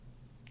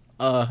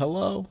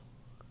Hello?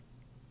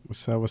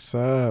 What's up? What's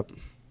up?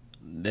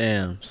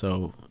 Damn,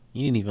 so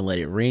you didn't even let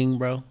it ring,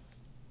 bro?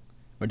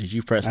 Or did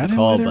you press I the didn't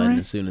call let it button ring.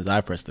 as soon as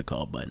I pressed the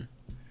call button?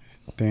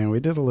 Damn, we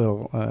did a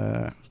little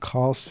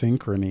call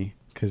synchrony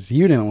because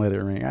you didn't let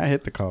it ring. I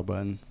hit the call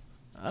button.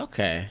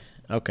 Okay.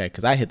 Okay,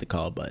 because I hit the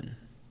call button.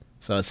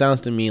 So it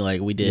sounds to me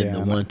like we did Yeah, the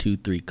I know. 1, 2,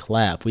 3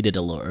 clap. We did it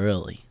a little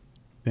early.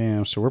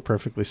 Damn, so we're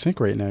perfectly sync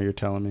right now. You're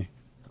telling me.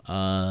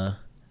 Uh,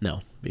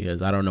 no,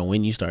 because I don't know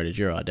when you started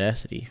your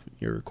Audacity,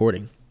 your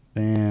recording.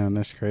 Damn,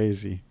 that's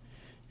crazy.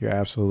 You're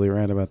absolutely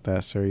right about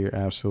that, sir. You're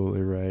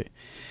absolutely right.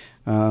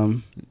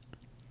 Um,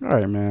 all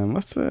right, man.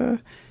 Let's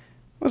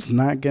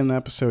not get in the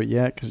episode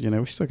yet because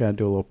we still gotta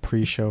do a little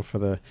pre-show for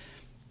the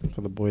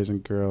boys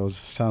and girls.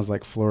 Sounds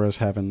like Flora's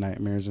having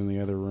nightmares in the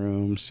other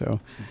room,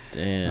 so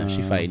Damn,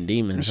 she fighting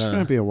demons, it's just huh?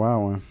 gonna be a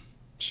wild one.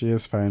 She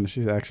is fighting.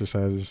 She's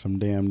exercises some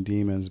damn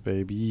demons,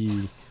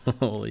 baby.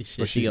 Holy shit,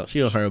 But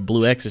she on her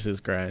blue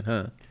exorcist grind,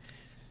 huh?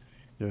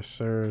 yes,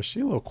 sir.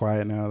 She a little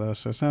quiet now though,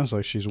 so it sounds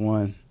like she's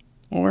won,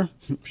 or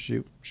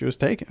she was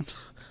taken.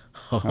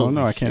 I don't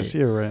know. Holy I can't shit. see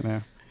her right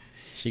now.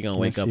 She gonna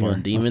Can't wake up see on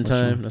her, demon time?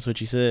 unfortunately. That's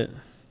what you said?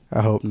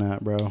 I hope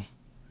not, bro.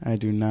 I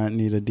do not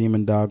need a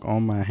demon dog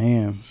on my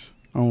hands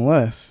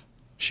unless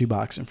she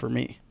boxing for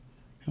me.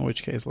 In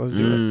which case, let's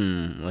do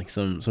it. Like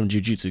some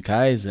Jujutsu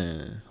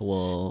Kaisen,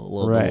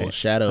 little Right,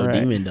 shadow right.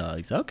 demon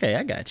dogs. Okay,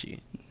 I got you.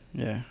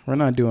 Yeah, we're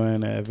not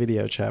doing a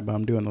video chat, but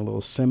I'm doing a little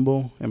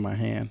symbol in my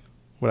hand,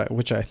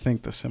 which I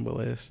think the symbol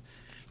is.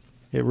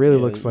 It really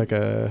Yeah, looks like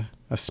a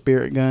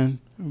spirit gun,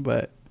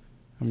 but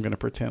I'm gonna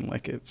pretend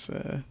like it's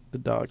the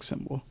dog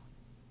symbol.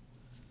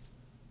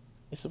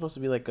 it's supposed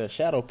to be like a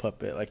shadow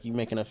puppet, like you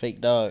making a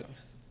fake dog.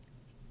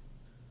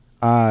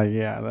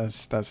 Yeah,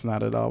 that's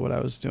not at all what I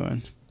was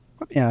doing.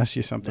 Let me ask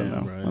you something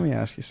Damn, though. bro. Let me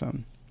ask you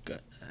something.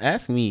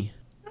 Ask me.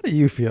 How do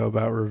you feel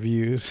about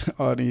reviews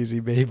on Easy,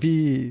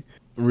 baby?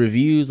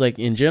 Reviews, like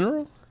in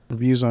general.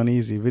 Reviews on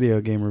Easy,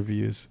 video game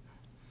reviews.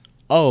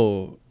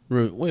 Oh,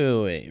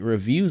 wait.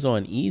 Reviews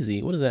on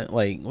Easy. What is that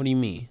like? What do you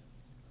mean?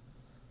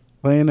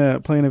 Playing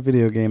a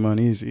video game on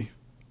Easy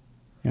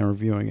and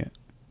reviewing it.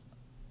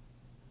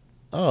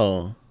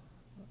 Oh,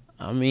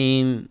 I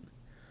mean,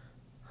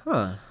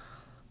 huh?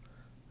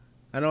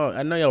 I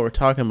know y'all were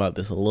talking about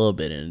this a little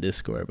bit in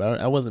Discord, but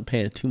I wasn't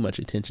paying too much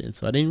attention,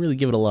 so I didn't really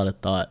give it a lot of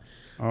thought.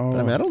 But I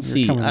mean, Oh, I don't you're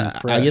see. coming in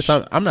I guess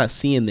fresh. I'm not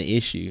seeing the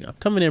issue. I'm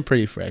coming in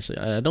pretty fresh.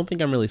 I don't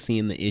think I'm really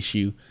seeing the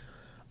issue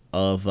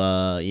of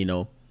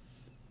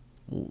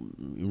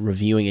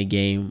reviewing a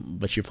game,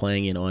 but you're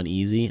playing it on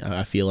easy.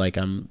 I feel like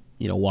I'm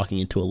walking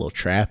into a little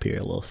trap here,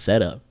 a little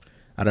setup.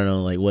 I don't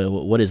know, like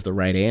what is the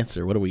right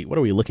answer? What are we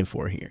looking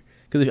for here?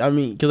 Because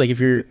like if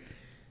you're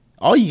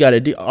all you got to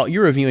do,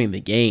 you're reviewing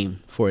the game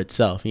for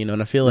itself,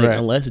 and I feel like Right.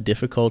 unless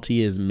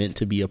difficulty is meant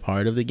to be a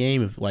part of the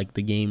game, if like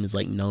the game is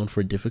like known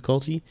for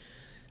difficulty,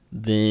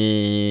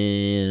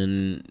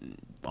 then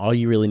all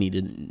you really need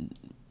to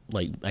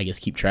like I guess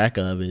keep track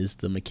of is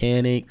the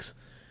mechanics,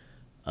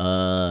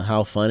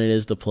 how fun it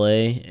is to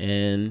play,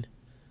 and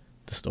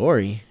the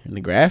story and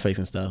the graphics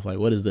and stuff. Like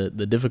what is the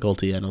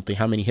difficulty? I don't think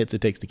how many hits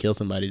it takes to kill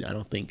somebody. I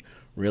don't think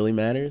really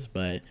matters.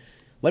 But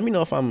let me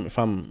know if I'm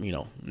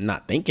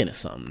not thinking of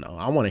something. No,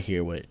 I want to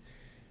hear what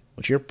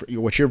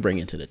you're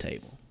bringing to the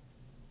table.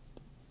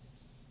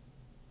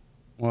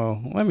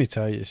 Well, let me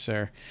tell you,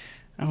 sir.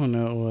 I don't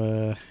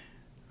know.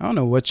 I don't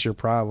know what's your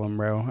problem,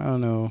 bro. I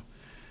don't know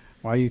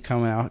why you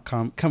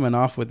coming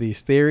off with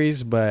these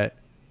theories, but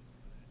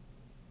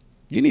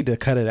you need to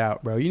cut it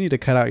out, bro. You need to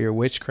cut out your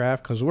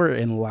witchcraft because we're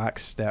in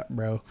lockstep,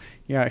 bro.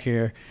 You're out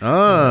here, uh,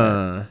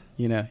 Ah,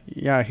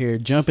 you're out here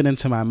jumping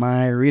into my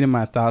mind, reading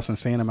my thoughts, and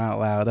saying them out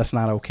loud. That's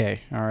not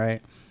okay. All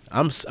right.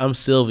 I'm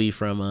Sylvie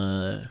from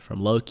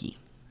Loki.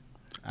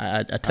 I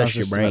I was touched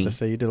your just about to brain.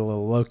 say you did a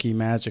little Loki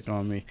magic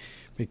on me See,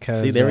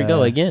 because there we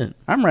go again.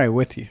 I'm right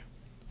with you.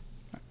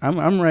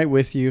 I'm right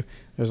with you.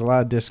 There's a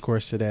lot of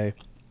discourse today.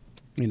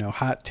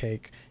 Hot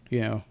take.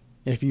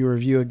 If you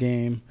review a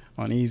game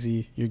on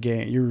easy,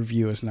 your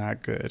review is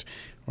not good,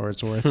 or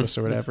it's worthless,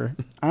 or whatever.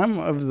 I'm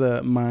of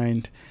the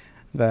mind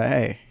that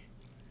hey,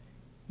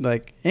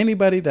 like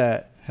anybody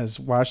that has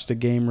watched a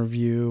game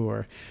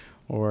review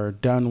or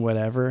done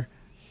whatever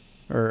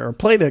or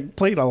played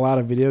a lot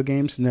of video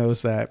games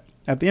knows that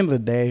at the end of the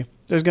day,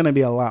 there's going to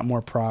be a lot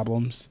more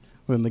problems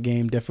with the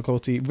game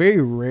difficulty. Very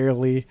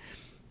rarely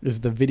is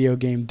the video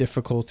game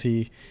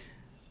difficulty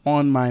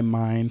on my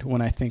mind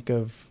when I think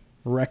of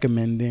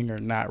recommending or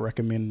not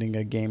recommending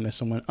a game to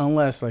someone,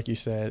 unless, like you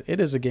said, it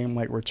is a game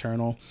like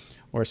Returnal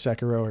or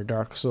Sekiro or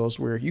Dark Souls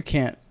where you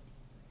can't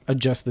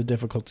adjust the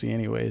difficulty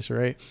anyways,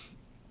 right?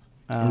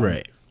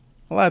 Right.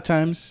 A lot of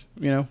times,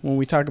 when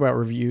we talk about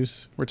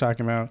reviews, we're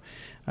talking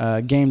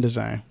about game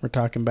design. We're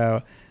talking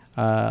about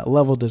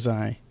level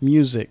design,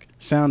 music,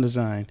 sound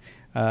design,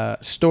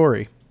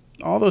 story.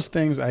 All those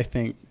things, I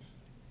think,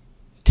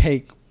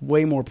 take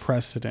way more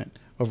precedent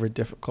over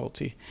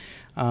difficulty.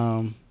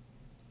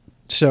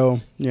 So,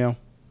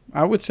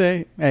 I would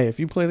say, hey, if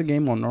you play the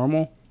game on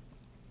normal,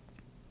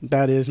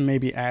 that is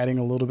maybe adding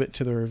a little bit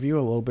to the review,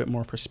 a little bit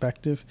more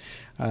perspective,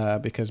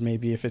 because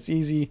maybe if it's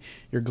easy,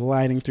 you're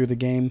gliding through the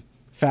game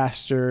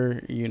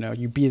faster,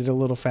 you beat it a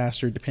little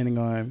faster depending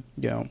on,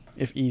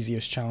 if easy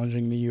is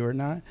challenging to you or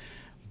not.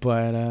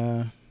 But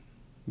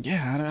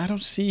I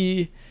don't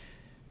see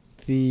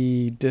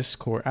the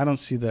Discord. I don't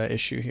see the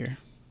issue here.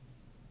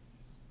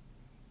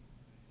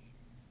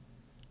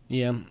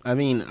 Yeah, I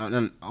mean,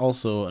 and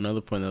also another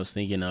point I was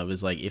thinking of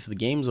is like if the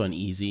game's on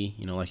easy,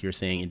 like you were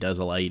saying, it does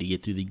allow you to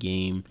get through the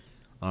game,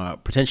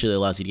 potentially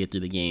allows you to get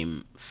through the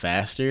game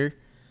faster.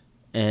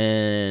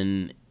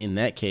 And in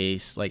that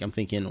case, like I'm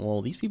thinking,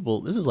 well, these people,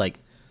 this is like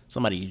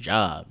somebody's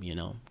job,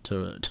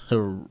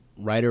 to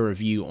write a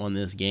review on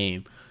this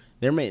game.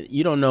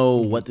 You don't know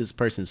what this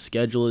person's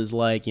schedule is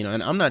like,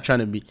 and I'm not trying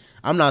to be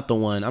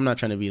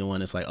the one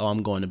that's like, oh,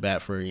 I'm going to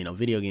bat for,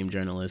 video game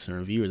journalists and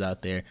reviewers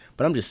out there.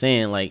 But I'm just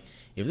saying, like,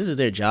 if this is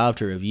their job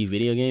to review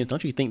video games,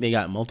 don't you think they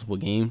got multiple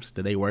games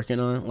that they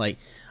working on? Like,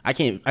 I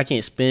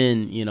can't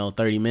spend,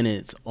 30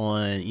 minutes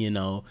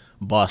on,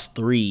 Boss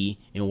 3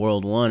 in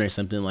World 1 or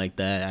something like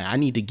that. I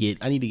need to get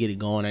it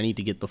going. I need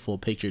to get the full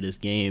picture of this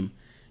game,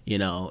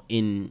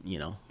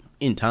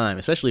 in time,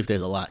 especially if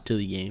there's a lot to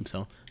the game.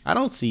 So I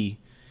don't see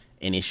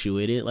an issue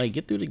with it. Like,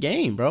 get through the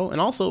game, bro.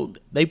 And also,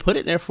 they put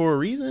it there for a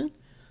reason.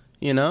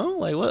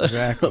 Like what?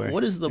 Exactly.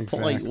 What is the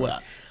point? Like,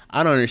 what?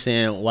 I don't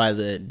understand why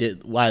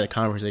the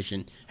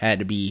conversation had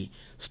to be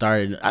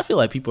started. I feel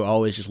like people are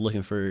always just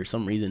looking for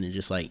some reason to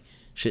just like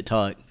shit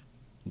talk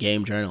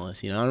game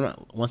journalists.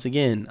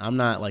 I'm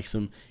not like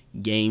some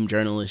game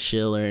journalist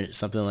shill or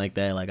something like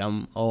that. Like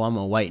I'm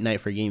a white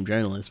knight for game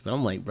journalists, but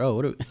I'm like,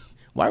 bro,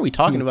 why are we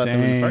talking about them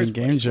in the first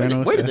game place?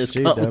 journalist? Where did this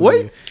come?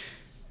 What?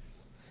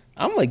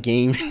 I'm a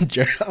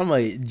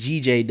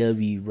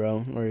GJW,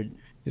 bro, or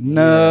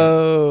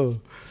no,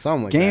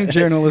 something like game that.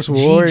 journalist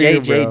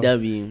warrior,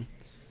 GJW.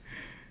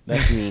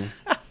 That's me.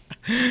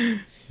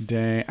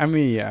 Dang. I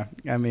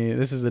mean,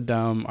 this is a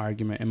dumb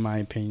argument in my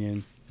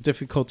opinion.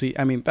 Difficulty.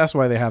 I mean, that's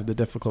why they have the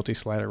difficulty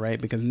slider, right?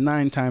 Because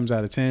 9 times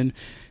out of 10,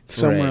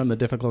 somewhere on the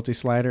difficulty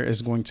slider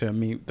is going to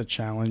meet the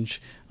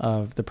challenge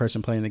of the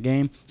person playing the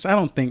game. So I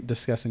don't think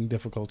discussing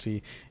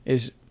difficulty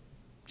is,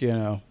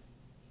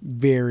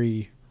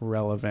 very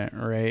relevant,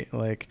 right?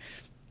 Like,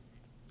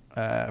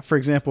 for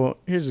example,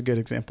 here's a good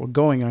example.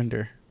 Going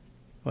Under.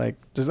 Like,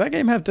 does that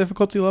game have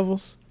difficulty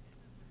levels?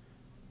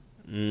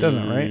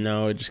 Doesn't, right?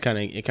 No, it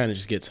kind of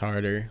just gets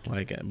harder.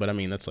 Like, but I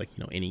mean, that's like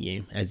any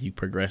game as you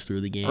progress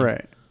through the game.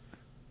 Right.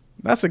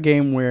 That's a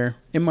game where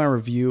in my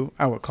review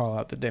I would call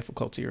out the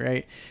difficulty,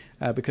 right?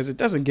 Because it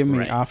doesn't give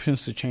me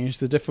options to change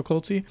the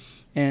difficulty,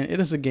 and it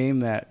is a game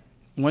that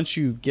once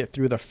you get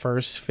through the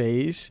first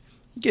phase,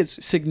 it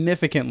gets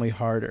significantly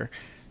harder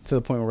to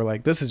the point where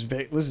like this is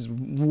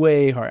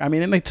way hard. I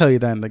mean, and they tell you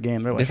that in the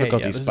game. They're like,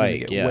 difficulty this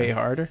spike, is gonna get way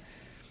harder.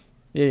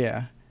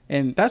 Yeah.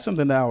 And that's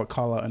something that I would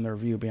call out in the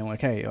review, being like,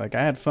 hey, like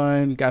I had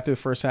fun, got through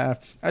the first half.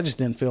 I just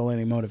didn't feel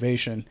any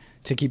motivation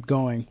to keep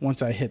going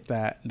once I hit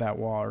that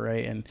wall,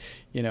 right? And,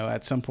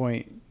 at some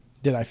point,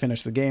 did I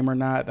finish the game or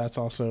not? That's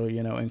also,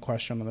 in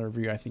question on the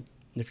review. I think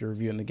if you're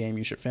reviewing the game,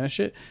 you should finish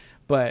it.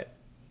 But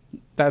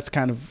that's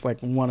kind of like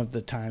one of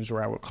the times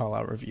where I would call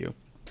out review.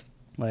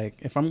 Like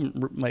if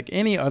I'm like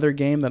any other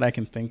game that I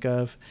can think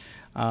of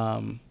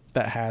that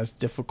has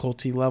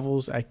difficulty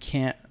levels, I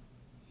can't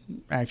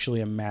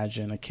actually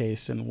imagine a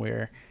case in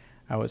where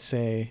I would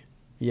say,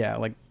 yeah,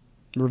 like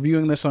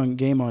reviewing this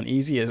game on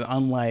easy is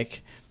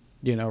unlike,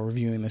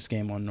 reviewing this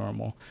game on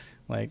normal.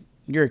 Like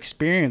your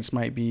experience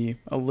might be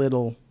a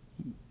little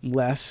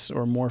less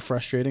or more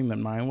frustrating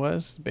than mine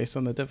was based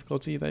on the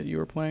difficulty that you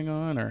were playing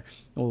on, or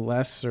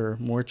less or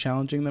more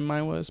challenging than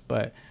mine was,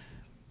 but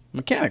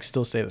mechanics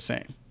still stay the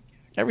same.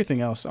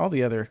 Everything else, all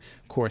the other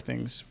core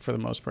things for the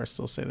most part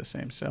still stay the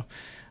same. So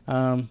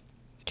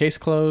case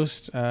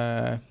closed.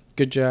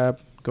 Good job.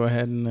 Go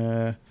ahead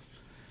and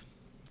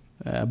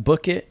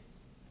book it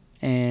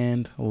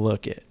and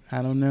look it.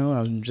 I don't know.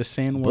 I'm just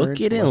saying words.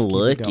 Book it and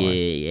look it.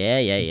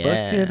 Yeah.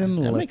 Book it and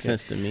look it. That makes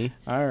sense to me.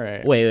 All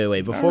right.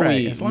 Wait. Before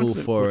we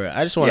move forward,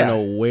 I just want to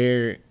know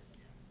where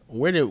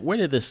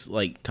did this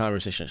like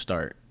conversation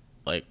start?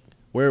 Like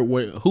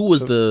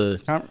who's the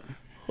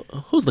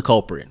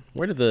culprit?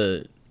 Where did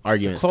the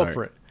argument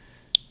start?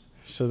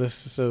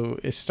 So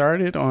it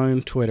started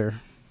on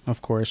Twitter.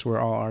 Of course, where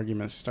all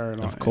arguments start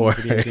on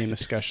video game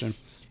discussion.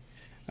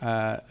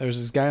 There's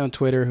this guy on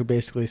Twitter who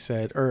basically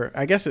said, or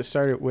I guess it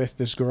started with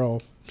this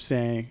girl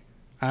saying,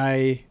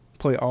 I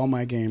play all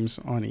my games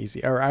on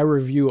easy, or I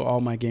review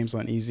all my games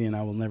on easy and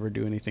I will never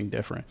do anything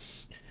different.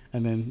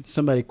 And then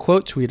somebody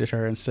quote tweeted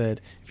her and said,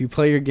 if you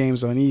play your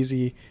games on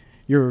easy,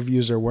 your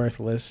reviews are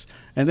worthless.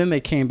 And then they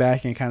came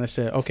back and kind of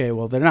said, okay,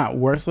 well, they're not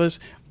worthless,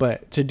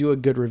 but to do a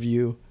good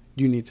review,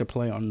 you need to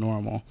play on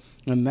normal.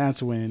 And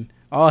that's when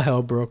all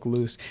hell broke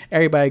loose.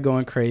 Everybody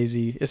going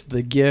crazy. It's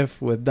the GIF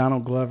with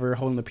Donald Glover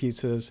holding the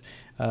pizzas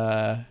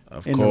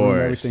in the room.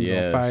 Everything's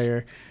on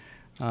fire.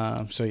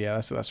 So yeah,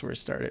 that's where it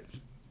started.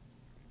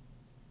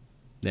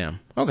 Damn.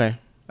 Okay.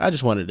 I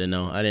just wanted to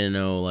know. I didn't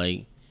know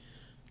like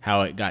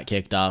how it got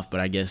kicked off, but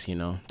I guess,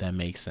 that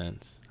makes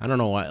sense. I don't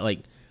know why. Like,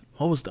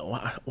 what was the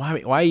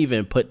why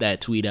even put that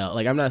tweet out?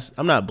 Like, I'm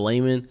not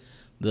blaming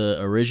the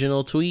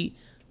original tweet,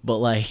 but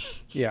like,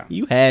 yeah,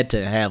 you had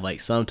to have like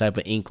some type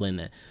of inkling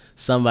that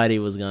somebody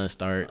was gonna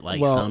start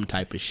like some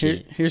type of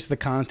shit. Here's the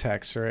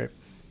context, right?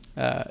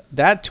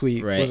 That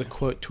tweet was a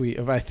quote tweet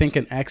of, I think,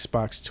 an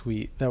Xbox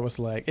tweet that was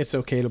like, "It's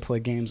okay to play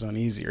games on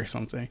easy" or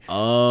something.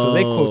 Oh, so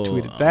they quote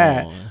tweeted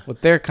that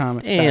with their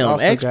comment. Damn,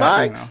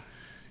 Xbox.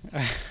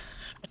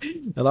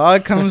 It all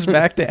comes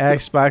back to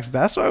Xbox.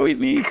 That's why we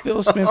need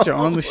Phil Spencer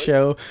on the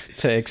show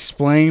to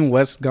explain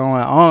what's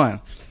going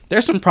on.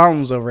 There's some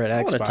problems over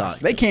at Xbox.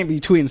 They can't be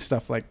tweeting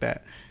stuff like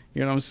that.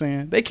 You know what I'm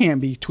saying? They can't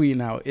be tweeting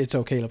out, "It's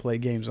okay to play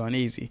games on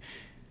easy."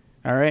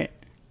 All right.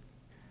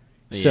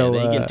 Yeah, so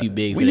they get too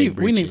big.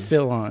 We need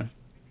Phil on.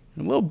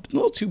 A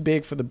little too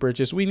big for the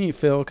britches. We need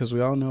Phil because we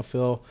all know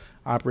Phil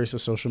operates a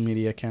social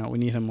media account. We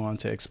need him on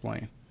to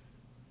explain.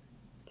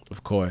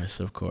 Of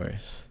course. All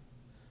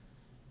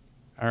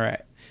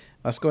right.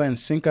 Let's go ahead and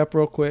sync up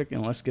real quick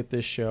and let's get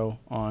this show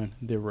on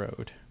the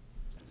road.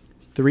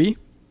 3,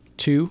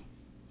 2,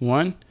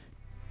 1.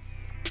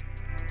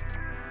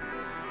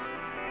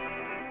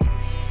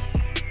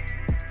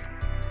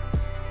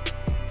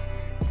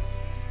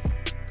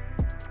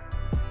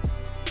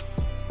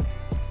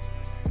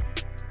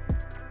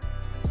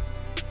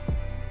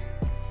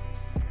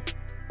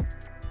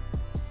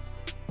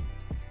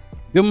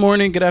 Good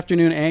morning, good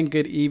afternoon, and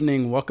good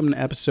evening. Welcome to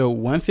episode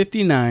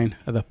 159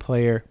 of the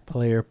Player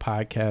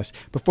Podcast.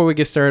 Before we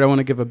get started, I want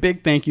to give a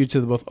big thank you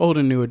to the both old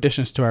and new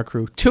additions to our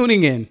crew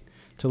tuning in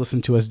to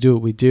listen to us do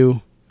what we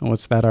do. And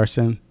what's that,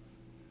 Arsene?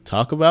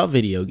 Talk about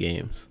video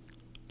games.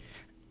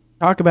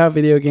 Talk about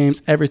video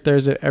games. Every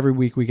Thursday, every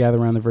week, we gather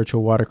around the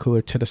virtual water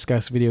cooler to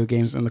discuss video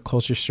games and the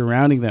culture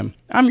surrounding them.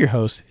 I'm your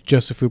host,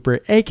 Joseph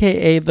Hooper,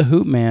 a.k.a. The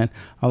Hoop Man,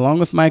 along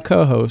with my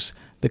co-host,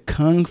 the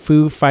Kung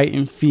Fu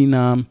fighting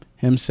phenom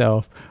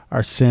himself,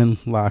 Arsene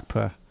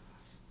Lakpa.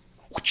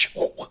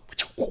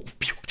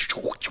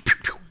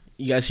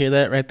 You guys hear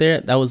that right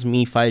there? That was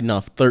me fighting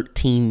off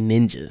 13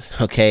 ninjas.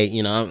 Okay,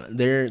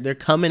 they're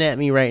coming at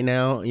me right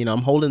now.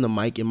 I'm holding the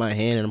mic in my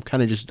hand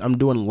and I'm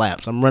doing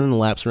laps. I'm running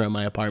laps around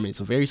my apartment. It's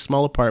a very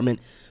small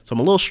apartment, so I'm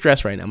a little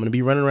stressed right now. I'm gonna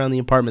be running around the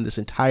apartment this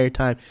entire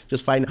time,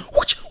 just fighting.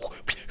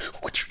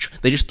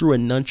 They just threw a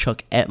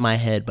nunchuck at my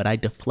head, but I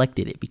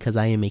deflected it because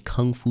I am a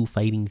kung fu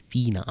fighting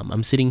phenom.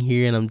 I'm sitting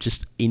here and I'm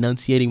just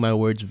enunciating my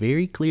words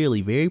very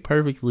clearly, very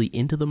perfectly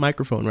into the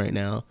microphone right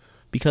now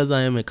because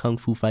I am a kung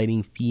fu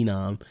fighting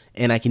phenom,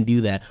 and I can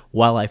do that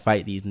while I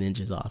fight these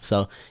ninjas off.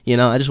 So,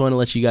 I just want to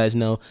let you guys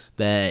know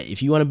that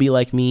if you want to be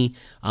like me,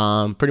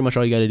 pretty much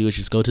all you got to do is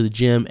just go to the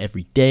gym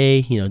every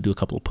day, do a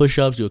couple of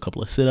push-ups, do a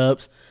couple of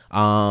sit-ups.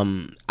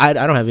 I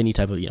don't have any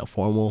type of,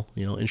 formal,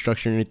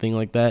 instruction or anything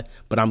like that,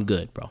 but I'm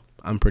good, bro.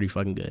 I'm pretty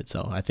fucking good.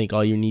 So I think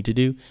all you need to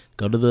do,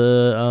 go to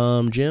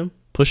the gym,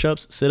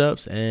 push-ups,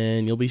 sit-ups,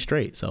 and you'll be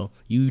straight. So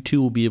you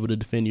too will be able to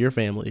defend your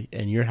family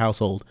and your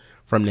household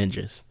from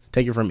ninjas.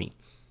 Take it from me.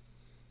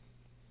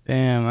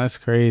 Damn, that's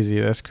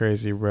crazy. That's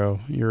crazy, bro.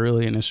 You're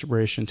really an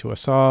inspiration to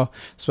us all,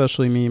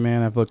 especially me,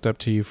 man. I've looked up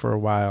to you for a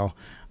while,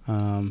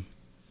 and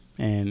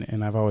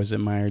I've always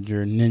admired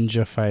your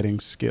ninja fighting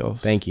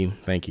skills. Thank you.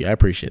 I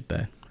appreciate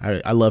that.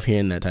 I love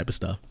hearing that type of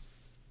stuff.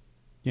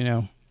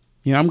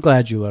 I'm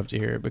glad you love to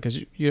hear it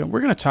because, we're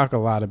going to talk a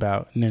lot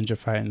about ninja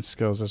fighting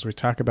skills as we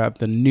talk about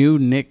the new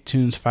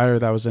Nicktoons fighter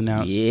that was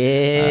announced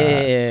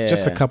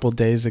just a couple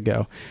days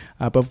ago.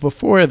 But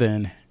before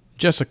then,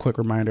 just a quick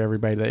reminder,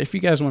 everybody, that if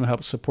you guys want to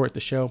help support the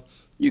show,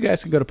 you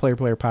guys can go to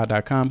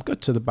playerpod.com, go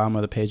to the bottom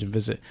of the page and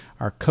visit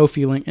our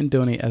Ko-fi link and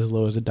donate as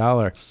low as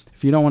 $1.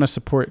 If you don't want to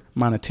support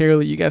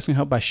monetarily, you guys can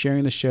help by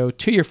sharing the show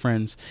to your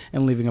friends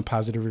and leaving a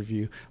positive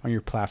review on your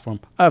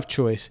platform of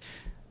choice.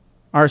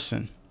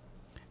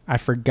 I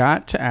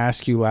forgot to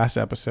ask you last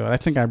episode. I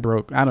think I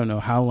don't know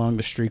how long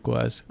the streak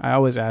was. I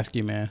always ask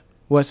you, man,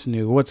 what's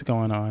new? What's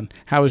going on?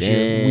 How was your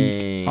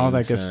week? All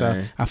that good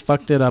stuff. I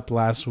fucked it up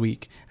last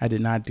week. I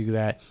did not do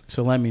that.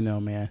 So let me know,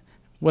 man.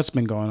 What's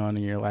been going on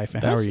in your life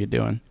and how are you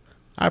doing?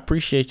 I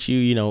appreciate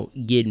you,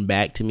 getting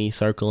back to me,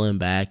 circling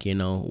back.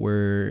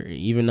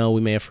 Even though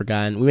we may have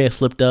forgotten, we may have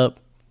slipped up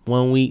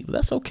 1 week, but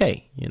that's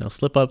okay.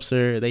 Slip-ups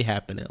they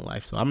happen in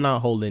life. So I'm not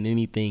holding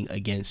anything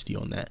against you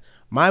on that.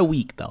 My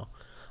week, though.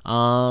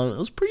 It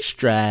was pretty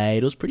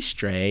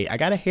straight. I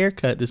got a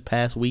haircut this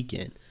past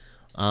weekend.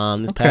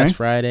 Past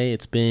Friday.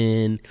 It's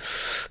been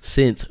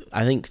since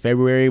I think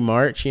February,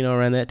 March,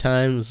 around that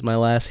time was my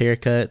last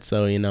haircut.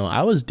 So,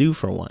 I was due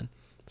for one.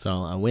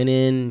 So I went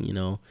in,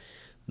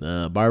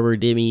 the barber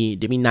did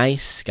me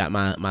nice, got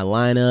my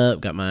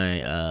lineup, got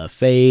my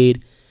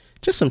fade,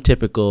 just some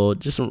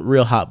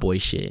real hot boy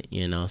shit,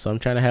 So I'm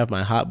trying to have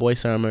my hot boy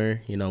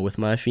summer, with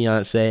my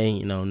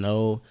fiance,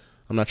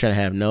 I'm not trying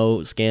to have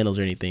no scandals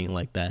or anything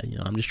like that.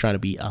 I'm just trying to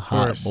be a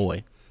hot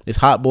boy. It's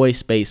hot boy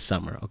space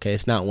summer. Okay.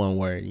 It's not one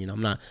word.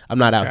 I'm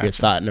not out here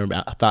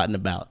thoughting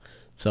about.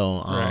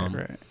 So,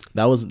 right.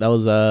 That was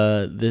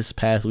this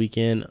past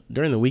weekend.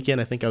 During the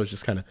weekend, I think I was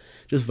just kind of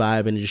just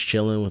vibing and just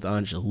chilling with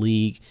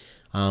Angelique.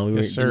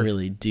 Didn't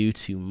really do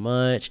too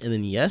much. And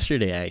then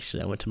yesterday,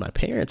 actually, I went to my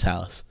parents'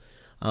 house.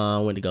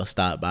 Went to go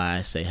stop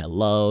by, say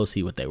hello,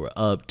 see what they were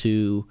up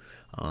to.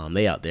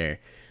 They out there.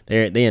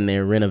 They're in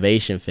their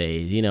renovation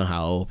phase. You know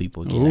how old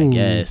people get, I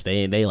guess.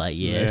 They like,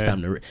 it's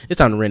time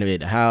to renovate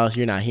the house.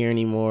 You're not here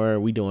anymore.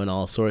 We doing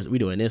all sorts. We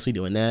doing this. We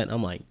doing that.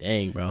 I'm like,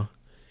 dang, bro.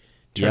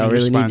 Do y'all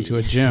really need into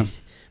a gym?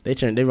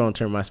 They won't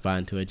turn my spot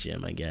into a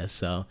gym, I guess.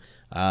 So,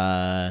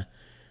 it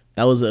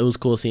was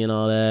cool seeing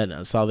all that.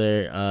 I saw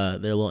their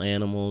little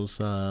animals,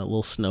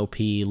 little Snow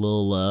Pea,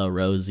 little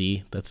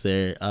Rosie. That's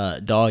their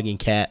dog and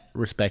cat,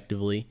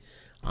 respectively.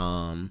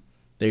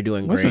 They're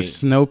doing great. Wasn't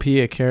Snow Pea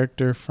a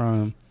character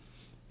from?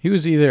 He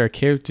was either a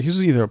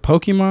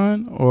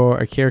Pokemon or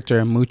a character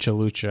in Mucha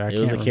Lucha. It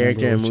was a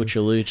character in Mucha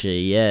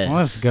Lucha, yes.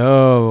 Let's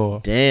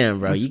go. Damn,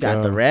 bro. You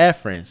got the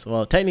reference.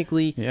 Well,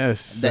 technically,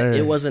 yes,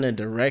 it wasn't a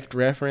direct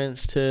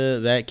reference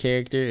to that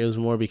character. It was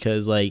more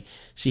because, like,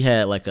 she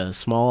had, like, a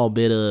small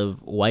bit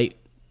of white,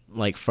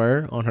 like,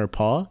 fur on her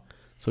paw.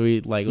 So we,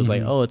 like, was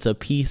like, oh, it's a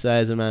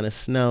pea-sized amount of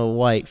snow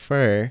white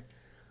and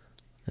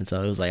so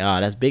it was like,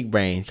 oh, that's big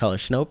brain. Call her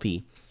Snow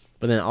Pea.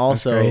 But then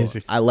also,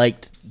 I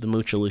liked the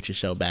Mucha Lucha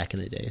show back in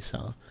the day.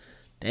 So,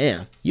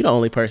 damn, you the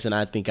only person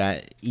I think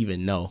I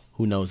even know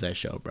who knows that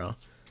show, bro.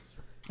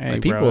 Hey,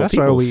 like, bro, that's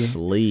why we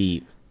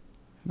sleep.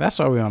 That's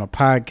why we on a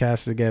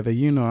podcast together.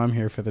 You know, I'm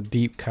here for the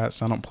deep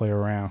cuts. I don't play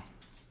around.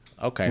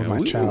 Okay, with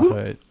my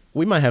childhood.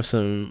 We might have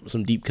some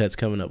deep cuts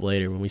coming up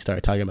later when we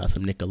start talking about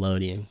some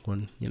Nickelodeon.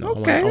 When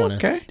I want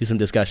to do some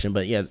discussion.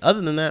 But yeah,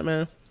 other than that,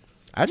 man,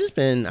 I just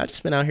been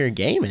out here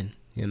gaming.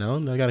 You know,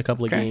 I got a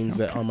couple of games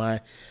that on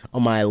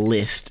my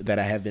list that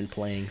I have been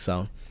playing.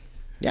 So,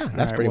 yeah,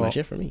 that's pretty much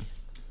it for me.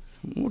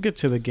 We'll get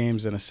to the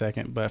games in a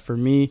second, but for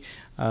me,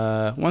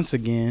 once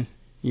again,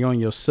 you're on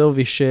your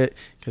Sylvie shit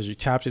because you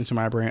tapped into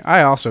my brain.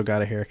 I also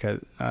got a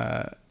haircut.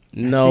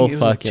 No fucking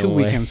like 2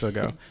 way. weekends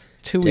ago.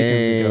 2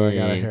 weekends ago, I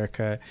got a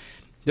haircut.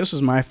 This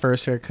was my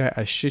first haircut.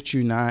 I shit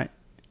you not,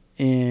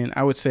 in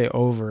I would say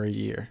over a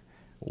year.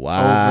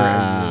 Wow. Over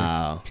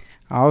a year.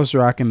 I was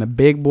rocking the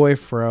big boy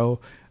fro.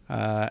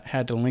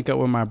 Had to link up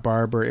with my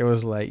barber. It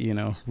was like,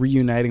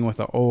 reuniting with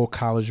an old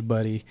college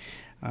buddy.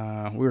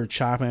 We were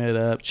chopping it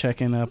up,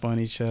 checking up on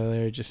each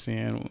other, just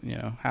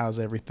seeing, how's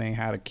everything,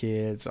 how the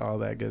kids, all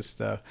that good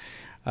stuff.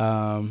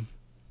 And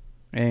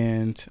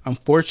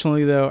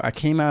unfortunately, though, I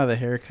came out of the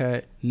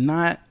haircut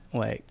not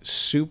like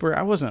super.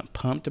 I wasn't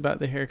pumped about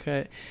the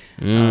haircut.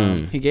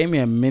 He gave me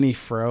a mini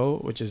fro,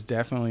 which is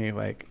definitely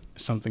like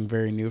something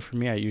very new for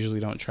me. I usually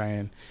don't try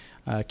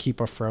and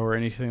keep a fro or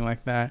anything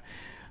like that.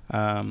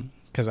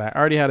 Because I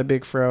already had a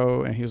big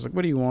fro, and he was like,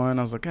 what do you want?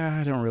 I was like,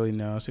 I don't really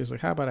know. So he was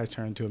like, how about I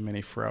turn to a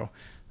mini fro? I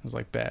was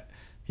like, bet.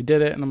 He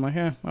did it, and I'm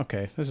like,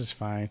 okay, this is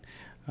fine.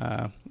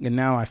 And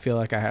now I feel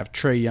like I have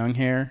Trae Young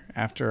hair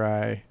after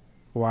I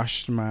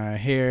washed my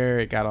hair.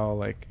 It got all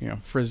like,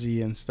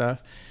 frizzy and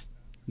stuff.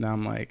 Now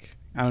I'm like,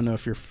 I don't know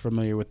if you're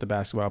familiar with the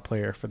basketball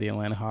player for the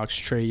Atlanta Hawks,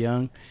 Trae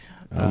Young.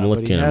 But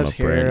he has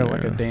hair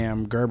like a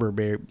damn Gerber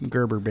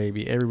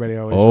baby. Everybody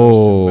always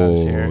roasts him about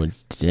his hair.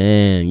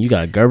 Damn, you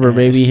got Gerber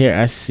baby hair.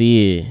 I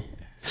see it.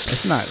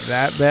 It's not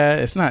that bad.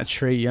 It's not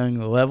Trae Young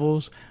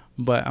levels,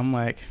 but I'm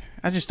like,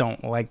 I just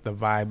don't like the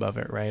vibe of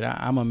it, right?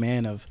 I'm a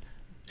man of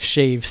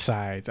shaved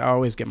sides. I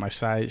always get my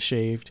sides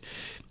shaved,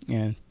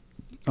 and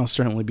I'll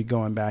certainly be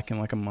going back in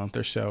like a month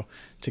or so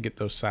to get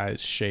those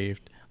sides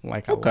shaved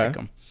like I like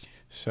them.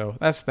 So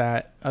that's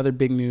that. Other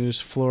big news,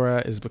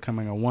 Flora is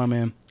becoming a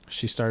woman.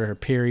 She started her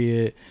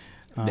period.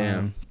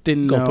 Damn.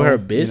 Didn't know. Put her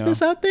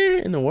business out there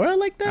in the world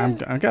like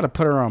that? I got to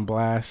put her on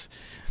blast.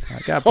 I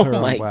got to put her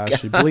on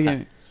blast.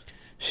 God.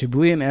 She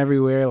bleeding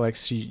everywhere like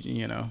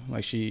she,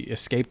 like she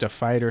escaped a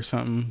fight or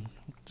something.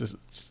 Just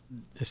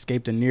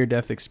escaped a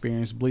near-death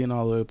experience, bleeding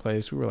all over the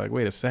place. We were like,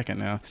 wait a second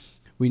now.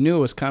 We knew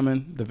it was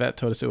coming. The vet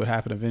told us it would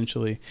happen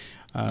eventually.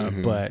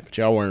 But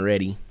y'all weren't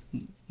ready.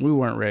 We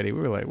weren't ready.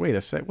 We were like, wait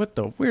a sec,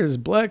 where is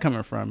blood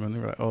coming from? And they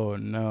were like, oh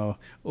no.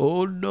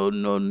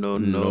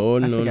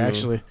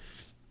 Actually,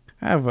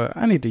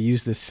 I need to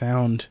use this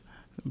sound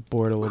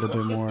board a little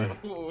bit more.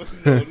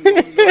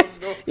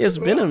 It's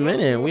been a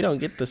minute. We don't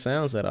get the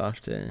sounds that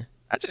often.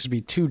 I just be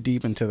too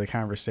deep into the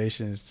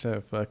conversations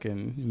to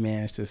fucking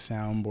manage the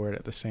soundboard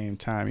at the same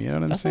time. You know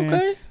what I'm saying?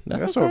 Okay.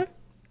 That's okay.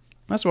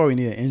 That's why we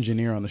need an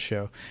engineer on the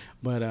show.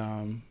 But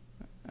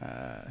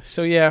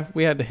so yeah,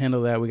 we had to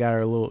handle that. We got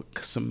our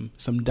some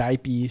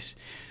diapies,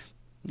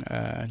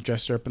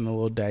 dressed her up in the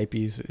little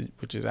diapies,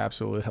 which is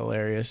absolutely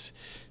hilarious.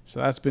 So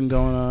that's been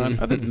going on.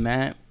 Other than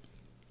that,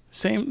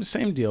 same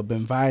deal.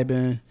 Been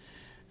vibing,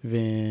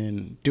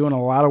 been doing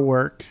a lot of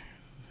work.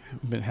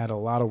 Had a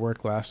lot of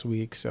work last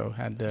week, so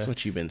had to. That's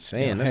what you've been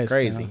saying. That's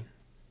crazy. Down.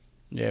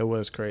 Yeah, it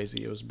was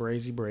crazy. It was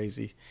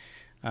brazy.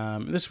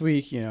 This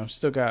week,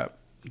 still got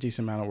a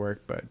decent amount of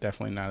work, but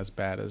definitely not as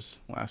bad as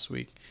last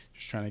week.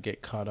 Just trying to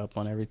get caught up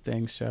on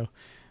everything. So,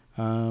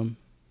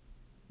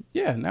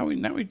 yeah, now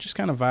we just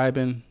kind of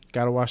vibing.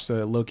 Got to watch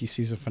the Loki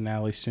season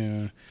finale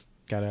soon.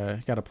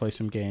 Gotta play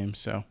some games.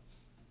 So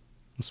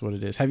that's what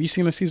it is. Have you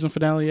seen the season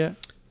finale yet?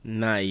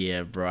 Not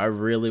yet, bro. I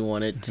really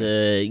wanted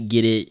to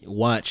get it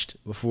watched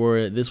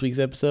before this week's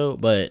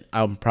episode, but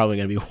I'm probably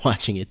gonna be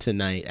watching it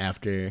tonight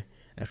after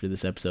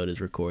this episode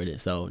is recorded.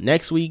 So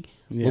next week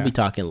we'll be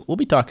talking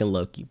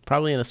Loki,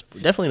 probably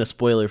definitely in a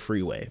spoiler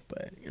free way,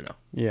 but you know.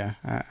 Yeah,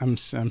 I'm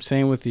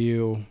saying with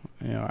you,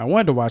 I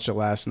wanted to watch it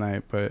last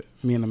night, but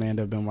me and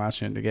Amanda have been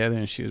watching it together,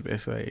 and she was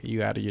basically like,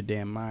 "You out of your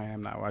damn mind!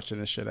 I'm not watching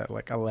this shit at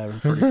like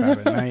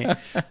 11:45 at night."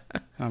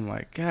 I'm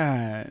like,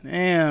 God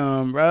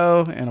damn,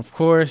 bro. And of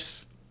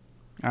course,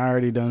 I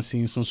already done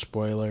seen some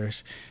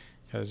spoilers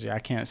because I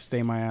can't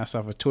stay my ass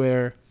off of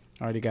Twitter.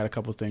 I already got a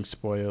couple things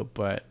spoiled,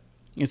 but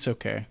it's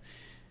okay.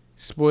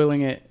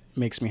 Spoiling it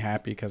makes me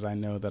happy because I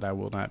know that I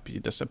will not be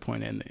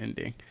disappointed in the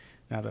ending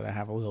now that I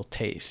have a little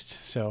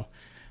taste. So,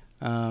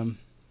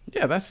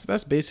 yeah,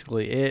 that's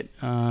basically it.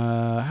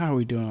 How are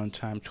we doing on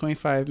time?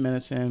 25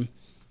 minutes in.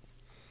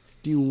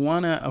 Do you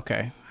wanna?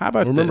 Okay. How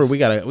about remember this? we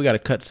gotta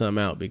cut some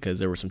out because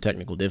there were some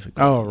technical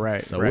difficulties. Oh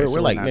right. So right.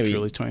 we're like maybe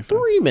 25.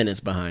 3 minutes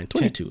behind.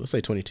 22. Let's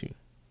say 22.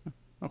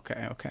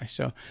 Okay.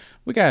 So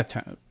we got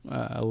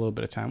a little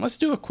bit of time. Let's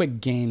do a quick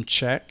game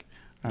check.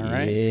 All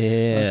right.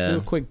 Yeah. Let's do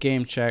a quick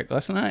game check.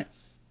 Let's not,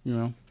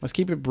 let's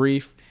keep it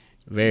brief.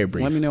 Very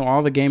brief. Let me know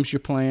all the games you're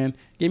playing.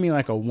 Give me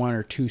like a 1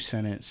 or 2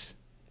 sentence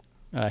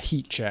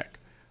heat check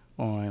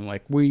on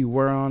like where you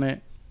were on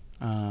it,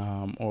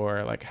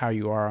 or like how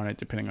you are on it,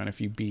 depending on if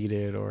you beat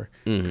it or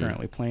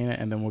currently playing it,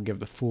 and then we'll give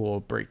the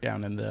full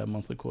breakdown in the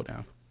monthly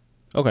cooldown.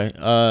 Okay.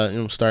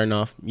 Starting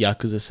off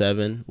Yakuza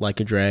 7, Like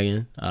a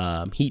Dragon.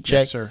 Heat check.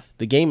 Yes, sir.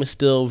 The game is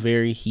still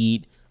very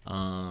heat.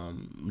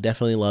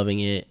 Definitely loving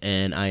it,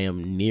 and I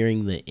am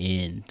nearing the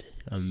end.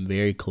 I'm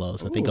very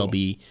close. I think I'll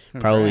be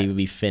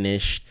probably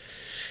finished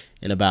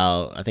in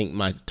about. I think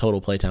my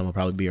total playtime will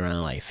probably be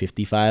around like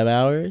 55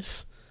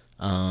 hours.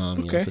 So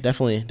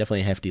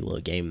definitely a hefty little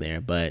game there.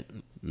 But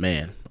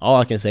man, all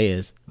I can say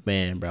is,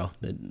 man, bro,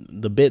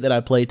 the bit that I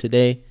played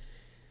today,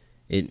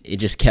 it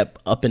just kept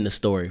upping the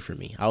story for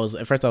me.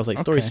 At first I was like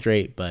story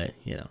straight, but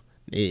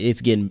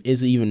it's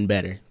even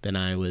better than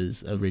I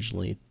was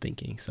originally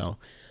thinking. So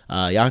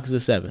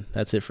Yakuza 7,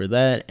 that's it for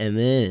that. And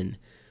then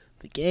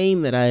the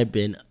game that I had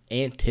been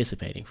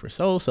anticipating for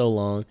so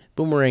long,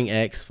 Boomerang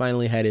X,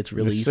 finally had its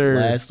release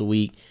last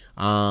week.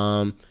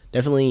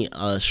 Definitely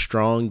a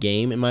strong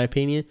game in my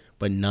opinion,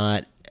 but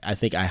not. I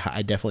think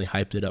I definitely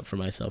hyped it up for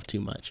myself too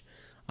much.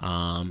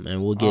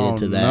 And we'll get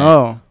into that.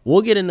 No.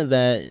 We'll get into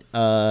that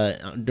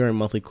during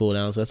monthly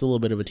cooldowns. So that's a little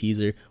bit of a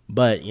teaser,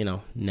 but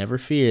never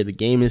fear. The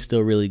game is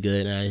still really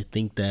good, and I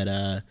think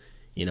that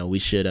we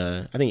should.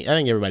 I think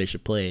everybody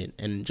should play it.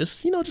 And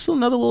just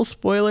another little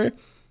spoiler.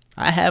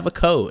 I have a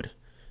code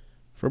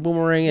for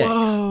Boomerang X.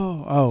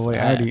 Whoa! Oh wait,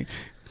 I already.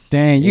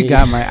 Dang, you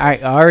got my.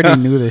 I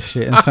already knew this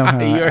shit, and somehow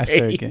I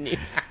started getting.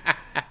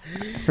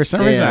 For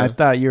some reason, I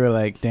thought you were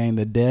like, "Dang,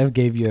 the dev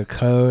gave you a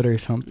code or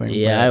something."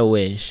 Yeah, I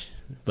wish,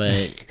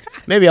 but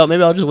maybe I'll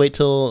just wait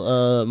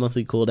till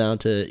monthly cooldown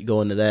to go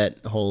into that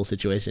whole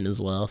situation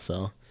as well.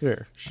 So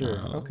sure,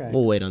 okay,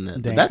 we'll wait on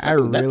that. Dang, But I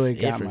really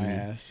got my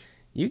ass.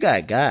 You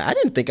got God. I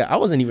didn't think I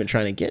wasn't even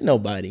trying to get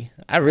nobody.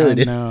 I really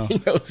didn't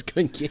think I was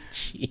gonna get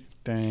you.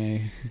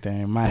 Dang,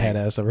 my head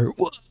ass over.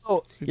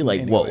 Whoa. You're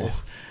like, whoa.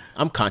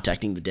 I'm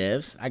contacting the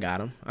devs. I got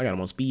them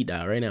on speed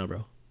dial right now,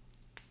 bro.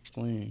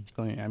 Clean.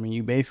 I mean,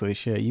 you basically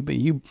should.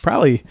 You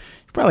probably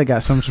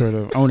got some sort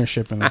of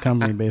ownership in the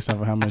company based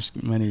off of how much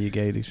money you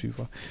gave these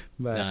people.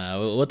 But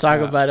we'll talk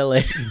about it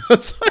later.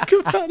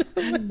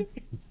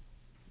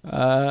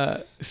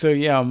 So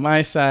yeah, on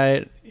my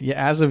side,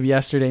 as of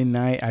yesterday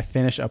night, I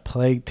finished A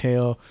Plague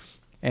Tale,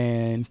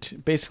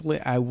 and basically,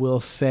 I will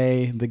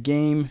say the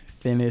game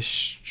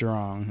finished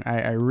strong.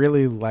 I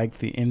really liked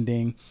the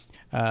ending.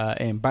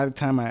 And by the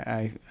time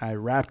I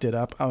wrapped it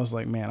up, I was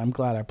like, man, I'm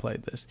glad I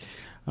played this.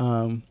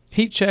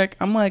 Heat check,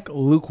 I'm like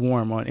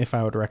lukewarm on if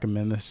I would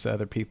recommend this to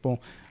other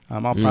people.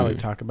 I'll probably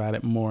talk about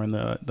it more in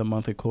the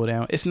monthly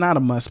cooldown. It's not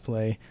a must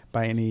play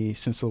by any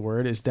sense of the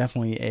word. It's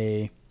definitely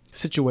a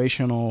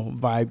situational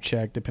vibe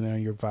check, depending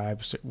on your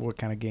vibes, what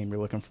kind of game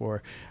you're looking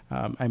for.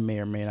 I may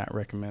or may not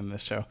recommend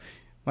this. So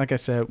like I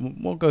said,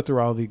 we'll go through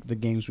all the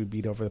games we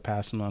beat over the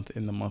past month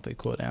in the monthly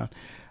cooldown.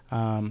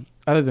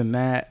 Other than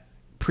that,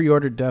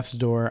 pre-ordered Death's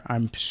Door.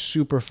 I'm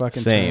super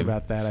fucking tired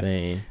about that.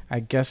 Same.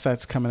 I guess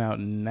that's coming out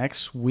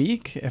next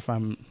week, if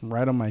I'm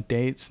right on my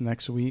dates.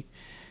 Next week.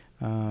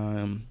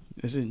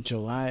 Is it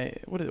July?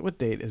 What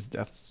date is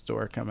Death's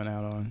Door coming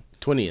out on?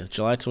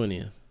 July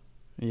 20th.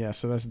 Yeah,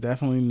 so that's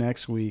definitely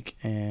next week,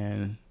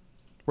 and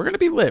we're gonna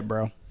be lit,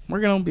 bro. We're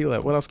gonna be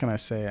lit. What else can I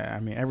say? I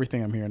mean,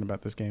 everything I'm hearing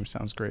about this game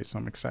sounds great, so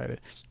I'm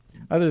excited.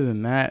 Other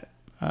than that,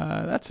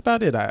 that's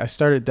about it. I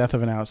started Death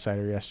of an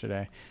Outsider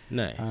yesterday.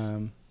 Nice.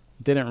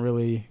 Didn't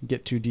really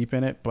get too deep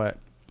in it, but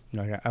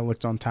I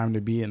looked on Time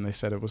to Beat, and they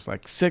said it was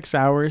like 6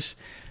 hours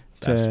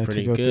to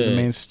go through the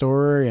main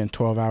story and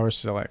 12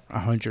 hours to like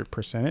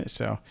 100% it.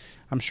 So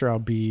I'm sure I'll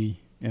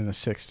be in the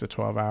 6 to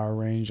 12 hour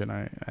range, and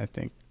I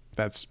think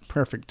that's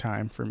perfect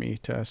time for me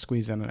to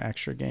squeeze in an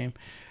extra game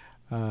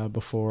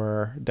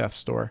before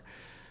Death's Door.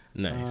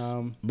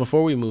 Nice.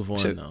 Before we move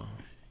on, though.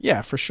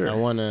 Yeah, for sure.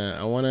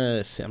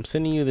 I'm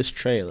sending you this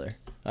trailer.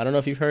 I don't know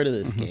if you've heard of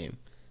this game,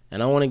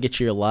 and I want to get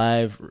your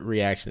live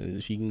reaction.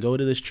 If you can go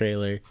to this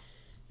trailer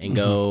and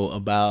go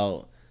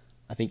about,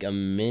 I think a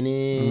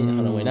minute.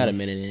 Hold on, wait, not a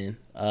minute in.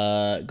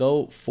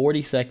 Go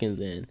 40 seconds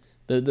in.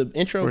 The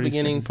intro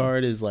beginning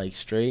part is like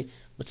straight.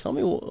 But tell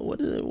me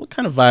what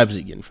kind of vibes are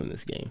you getting from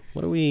this game?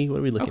 What are we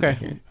looking at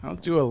here? I'll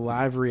do a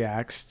live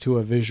reacts to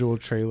a visual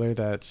trailer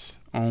that's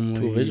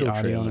only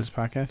audio on this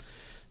podcast.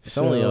 It's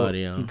only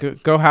audio.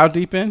 Go how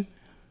deep in?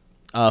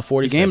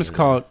 40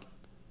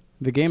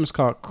 The game is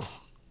called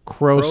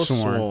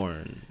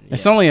Crowsworn.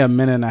 It's only a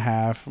minute and a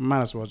half.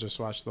 Might as well just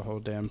watch the whole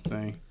damn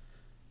thing.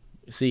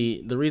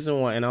 See, the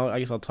reason why, and I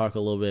guess I'll talk a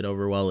little bit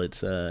over while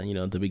it's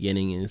the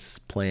beginning is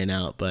playing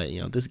out, but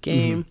this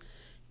game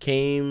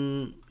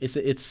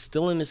it's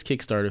still in its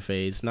Kickstarter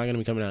phase. It's not going to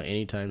be coming out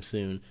anytime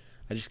soon.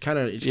 It just kind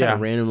of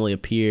randomly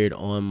appeared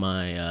on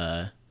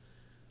my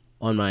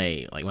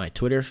my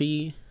Twitter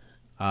feed.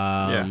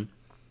 And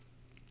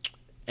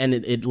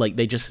it like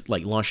they just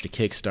like launched a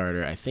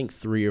Kickstarter I think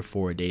 3 or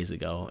 4 days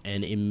ago,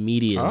 and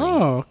immediately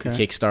the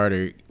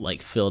Kickstarter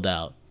like filled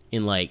out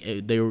in like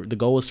the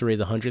goal was to raise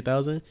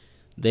 100,000.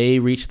 They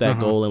reached that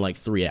goal in like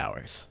 3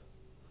 hours.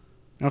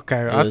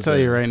 Okay, I'll tell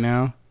you right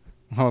now.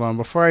 Hold on,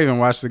 before I even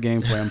watch the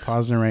gameplay, I'm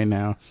pausing right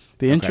now.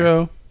 The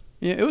intro,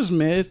 it was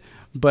mid,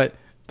 but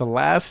the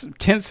last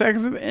 10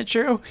 seconds of the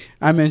intro,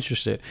 I'm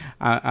interested.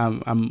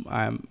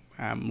 I'm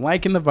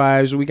liking the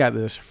vibes. We got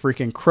this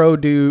freaking crow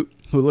dude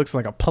who looks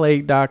like a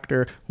plague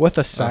doctor with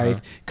a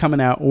scythe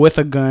coming out with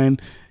a gun,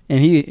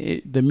 and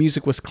the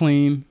music was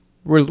clean.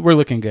 We're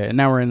looking good.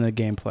 Now we're in the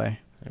gameplay.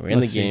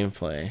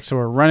 Gameplay. So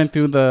we're running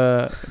through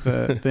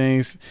the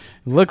things.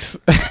 Looks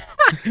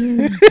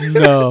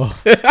no.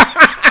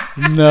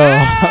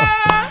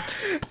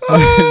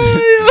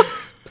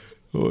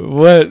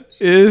 What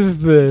is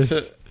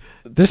this?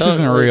 This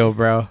isn't real,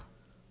 bro.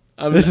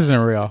 This isn't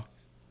real.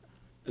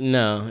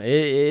 No,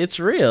 it's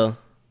real.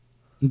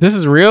 This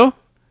is real?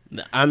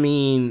 I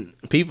mean,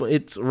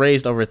 it's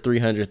raised over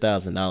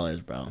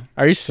 $300,000, bro.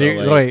 Are you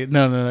serious? So, wait,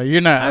 no.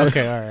 You're not.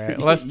 Okay, all right.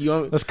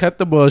 Let's cut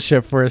the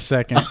bullshit for a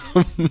second.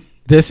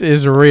 This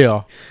is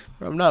real.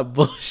 I'm not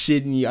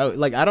bullshitting you.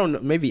 I don't know.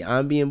 Maybe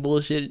I'm being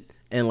bullshit,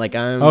 and like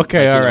I'm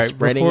okay. All right,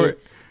 spreading it.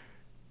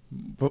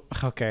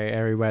 Okay,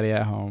 everybody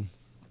at home.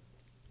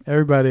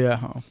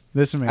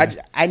 This man.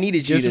 I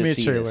needed you to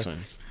see this one.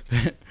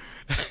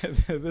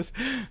 This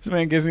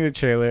man gives me a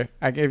trailer.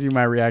 I gave you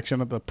my reaction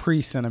of the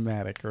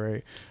pre-cinematic,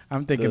 right?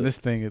 I'm thinking this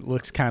thing, it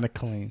looks kind of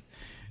clean.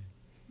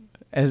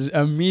 As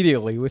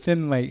immediately,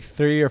 within like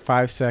 3 or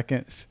 5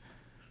 seconds,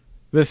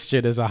 this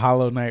shit is a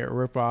Hollow Knight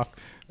ripoff.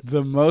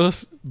 The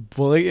most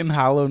blatant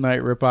Hollow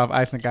Knight ripoff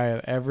I think I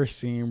have ever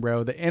seen,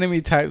 bro. The enemy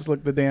types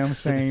look the damn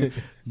same.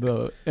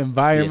 The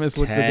environments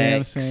look the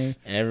damn same.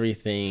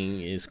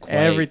 Everything is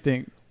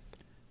everything.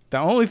 The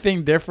only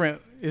thing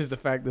different is the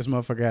fact this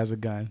motherfucker has a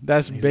gun.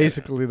 That's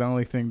basically the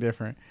only thing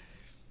different.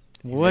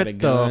 What the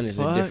gun is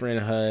a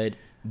different HUD,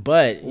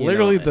 but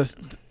literally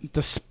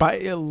the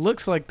spike. It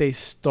looks like they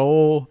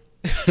stole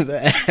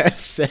the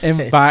assets.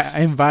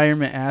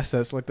 Environment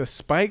assets. Like the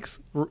spikes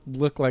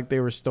look like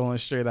they were stolen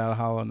straight out of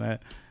Hollow Knight.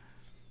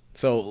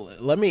 So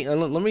let me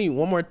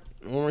one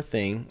more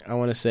thing I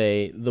want to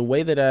say. The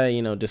way that I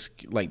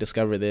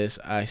discovered this,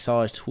 I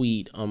saw a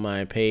tweet on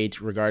my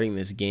page regarding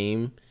this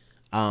game.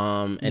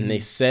 And they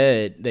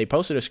said they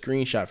posted a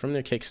screenshot from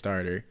their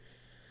Kickstarter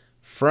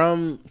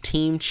from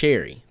Team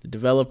Cherry, the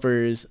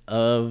developers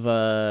of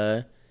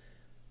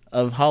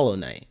Hollow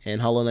Knight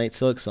and Hollow Knight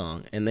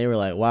Silksong, and they were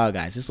like, "Wow,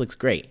 guys, this looks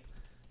great.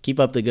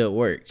 Keep up the good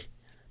work."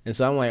 And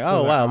so I'm like,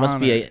 "Oh, wow, it must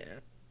be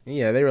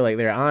they were like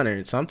they're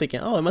honored." So I'm thinking,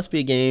 "Oh, it must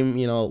be a game,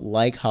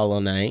 like Hollow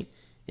Knight.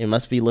 It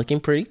must be looking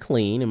pretty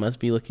clean. It must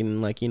be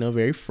looking like,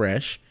 very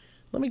fresh.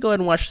 Let me go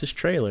ahead and watch this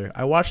trailer."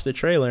 I watched the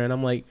trailer and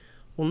I'm like,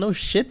 well, no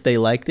shit, they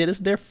liked it. It's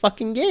their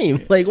fucking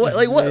game. Like what?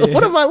 Like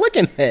what am I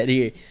looking at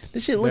here?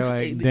 This shit looks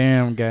like,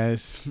 damn,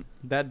 guys.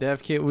 That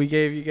dev kit we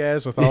gave you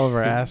guys with all of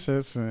our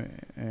assets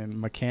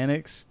and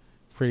mechanics,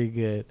 pretty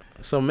good.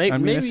 So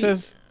maybe it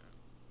says,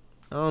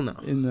 I don't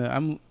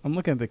know. I'm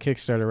looking at the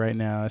Kickstarter right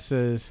now. It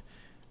says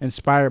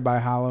inspired by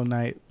Hollow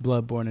Knight,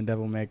 Bloodborne, and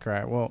Devil May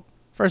Cry. Well,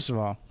 first of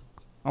all,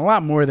 a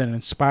lot more than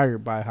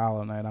inspired by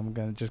Hollow Knight. I'm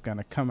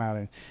gonna come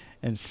out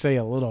and say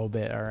a little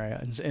bit. All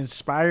right,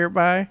 inspired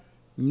by.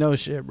 No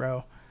shit,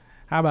 bro.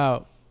 How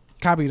about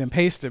copied and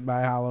pasted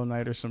by Hollow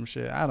Knight or some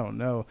shit? I don't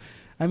know.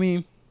 I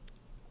mean,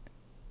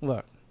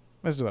 look,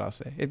 let's do what I'll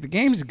say. If the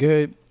game's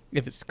good,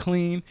 if it's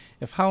clean,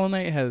 if Hollow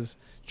Knight has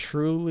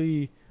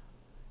truly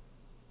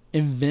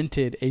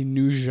invented a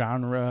new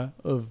genre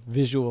of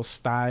visual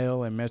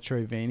style and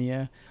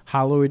Metroidvania,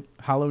 Hollow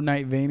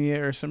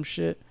Knightvania or some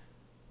shit,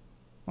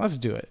 let's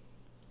do it.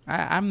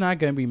 I'm not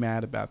going to be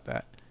mad about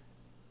that.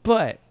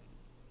 But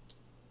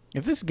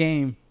if this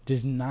game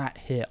does not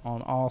hit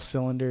on all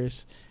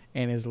cylinders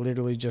and is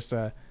literally just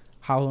a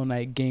Hollow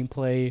Knight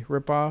gameplay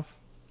ripoff,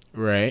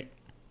 right?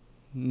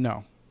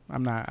 No,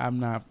 I'm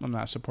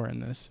not supporting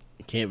this.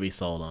 Can't be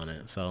sold on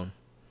it. So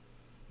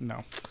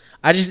no.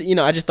 I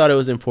just thought it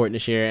was important to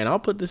share, and I'll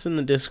put this in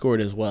the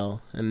Discord as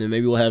well, and then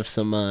maybe we'll have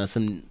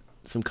some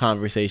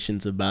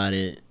conversations about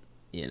it,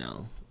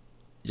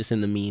 just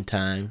in the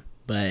meantime.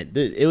 But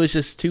it was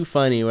just too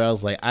funny where I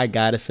was like, I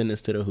gotta send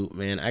this to the Hoop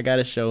Man. I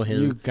gotta show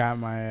him. You got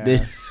my ass.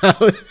 This.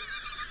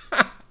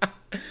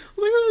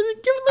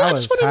 I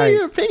just want to know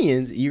your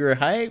opinions. You were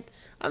hyped.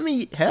 I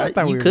mean, hell, I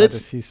thought we were about to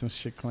see some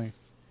shit clean.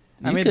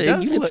 I mean,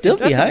 you could still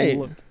be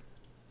hyped.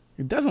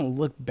 It doesn't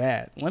look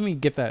bad. Let me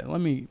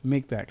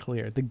make that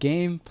clear. The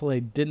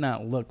gameplay did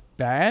not look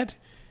bad.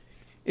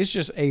 It's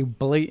just a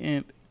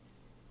blatant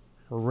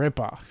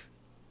ripoff.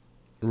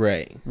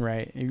 Right.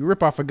 Right. If you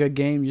rip off a good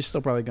game, it's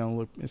still probably gonna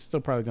look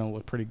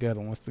pretty good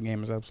unless the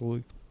game is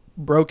absolutely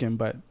broken.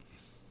 But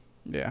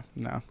yeah,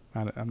 no,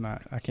 I'm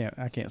not. I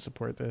can't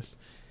support this.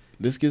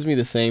 This gives me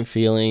the same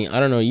feeling.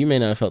 I don't know. You may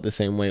not have felt the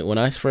same way when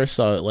I first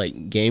saw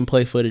like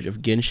gameplay footage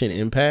of Genshin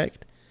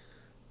Impact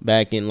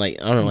back in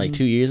like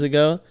 2 years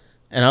ago,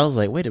 and I was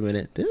like, wait a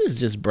minute, this is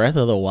just Breath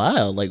of the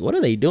Wild. Like, what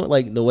are they doing?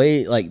 Like the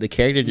way like the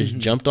character just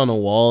jumped on a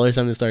wall or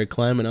something, started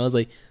climbing. I was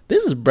like,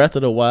 this is Breath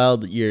of the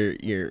Wild. You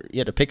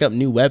had to pick up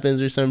new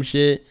weapons or some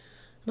shit.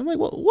 And I'm like,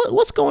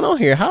 what's going on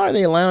here? How are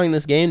they allowing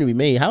this game to be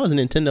made? How is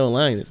Nintendo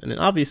allowing this? And then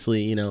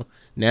obviously,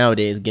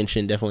 nowadays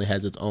Genshin definitely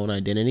has its own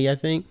identity, I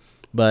think,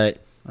 but.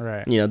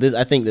 Right.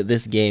 I think that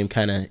this game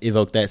kind of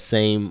evoked that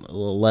same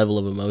level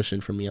of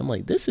emotion for me. I'm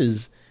like, this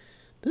is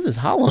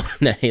Hollow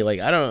Knight. Like,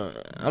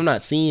 I'm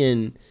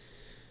seeing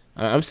a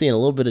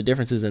little bit of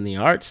differences in the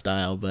art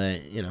style,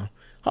 but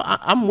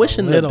I'm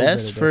wishing the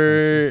best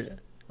for.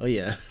 Oh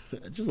yeah,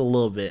 just a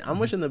little bit. I'm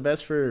wishing the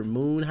best for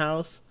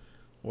Moonhouse,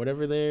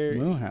 whatever their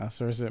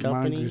Moonhouse, or is it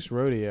company? Mongoose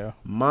Rodeo?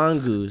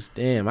 Mongoose.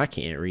 Damn, I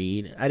can't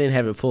read. I didn't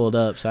have it pulled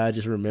up, so I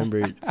just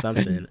remembered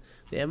something.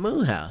 Yeah,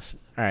 Moonhouse.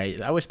 All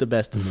right, I wish the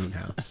best to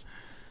Moonhouse.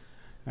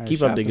 Right,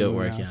 keep up the good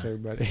work, yeah.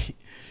 Everybody.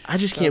 I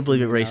just can't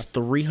believe it raised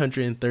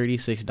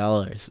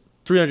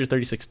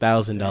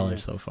 $336,000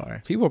 so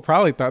far. People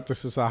probably thought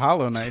this was a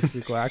Hollow Knight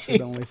sequel. I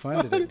accidentally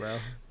funded it, bro.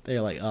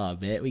 They're like, oh,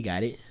 bet we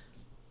got it.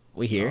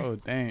 We here. Oh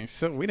dang!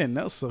 So we didn't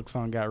know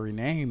Silksong got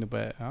renamed,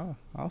 but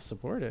I'll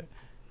support it.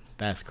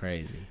 That's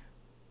crazy.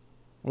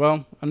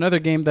 Well, another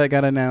game that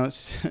got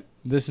announced.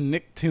 This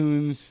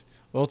Nicktoons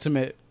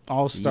Ultimate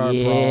All-Star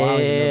Brawl.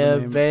 Yeah,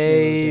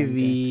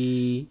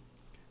 baby.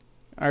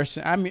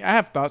 Arson, I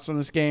have thoughts on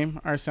this game.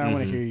 Arson, I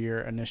want to hear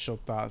your initial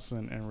thoughts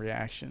and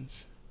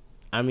reactions.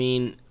 I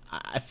mean,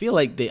 I feel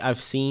like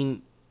I've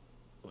seen.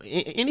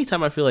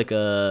 Anytime I feel like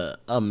a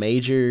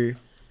major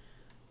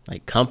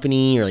like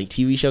company or like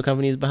TV show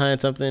company is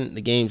behind something,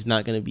 the game's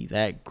not going to be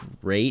that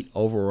great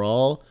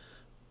overall.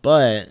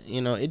 But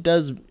it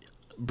does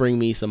bring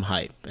me some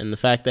hype, and the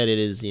fact that it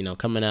is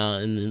coming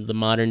out in the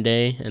modern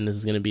day and this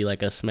is going to be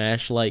like a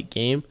Smash like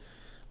game,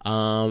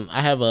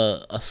 I have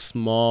a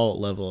small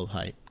level of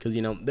hype because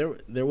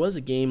there was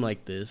a game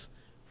like this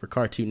for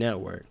Cartoon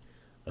Network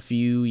a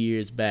few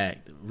years back,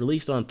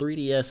 released on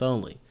 3DS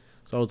only.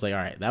 So I was like, all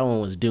right, that one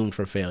was doomed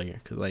for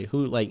failure because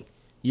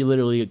you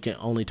literally can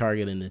only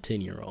target in the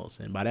 10-year-olds,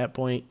 and by that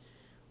point,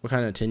 what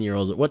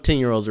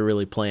 10-year-olds are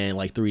really playing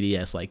like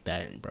 3DS like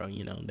that, bro?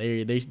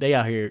 They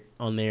out here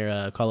on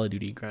their Call of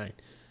Duty grind.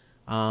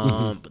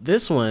 But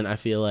this one I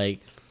feel like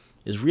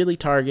is really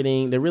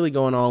targeting. They're really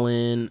going all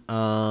in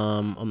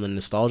on the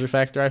nostalgia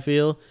factor. I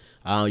feel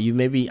I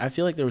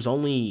feel like there's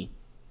only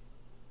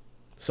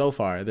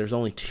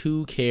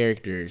 2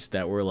 characters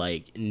that were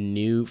like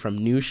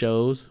new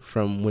shows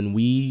from when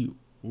we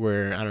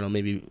were, I don't know,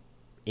 maybe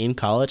in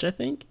college, I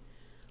think.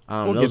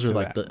 Those are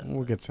like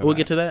we'll get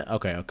to that.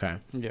 Okay.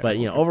 Yeah, but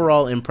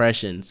overall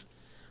impressions,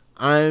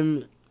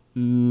 I'm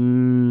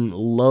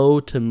low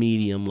to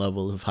medium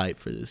level of hype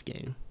for this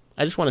game.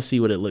 I just want to see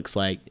what it looks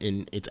like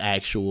in its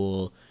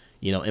actual,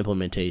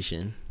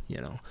 implementation.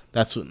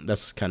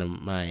 That's kind of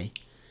my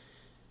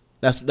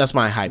that's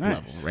my hype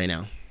level right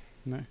now.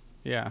 Nice.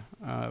 Yeah.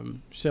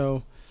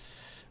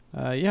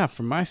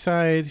 From my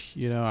side,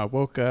 I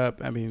woke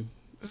up. I mean,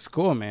 this is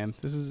cool, man.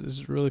 This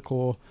is really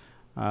cool.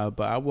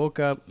 But I woke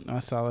up, I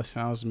saw this,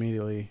 and I was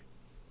immediately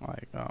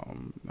like,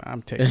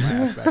 I'm taking my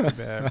ass back to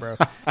bed, bro.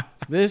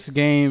 This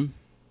game,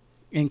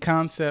 in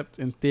concept,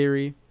 in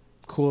theory,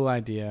 cool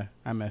idea.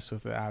 I messed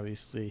with it,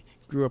 obviously.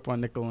 Grew up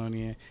on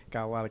Nickelodeon,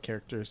 got a lot of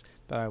characters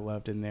that I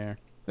loved in there.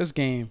 This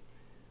game,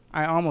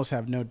 I almost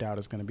have no doubt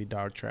is going to be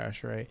dog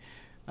trash, right?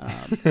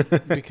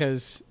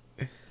 Because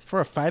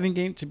for a fighting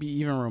game to be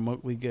even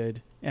remotely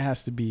good, it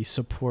has to be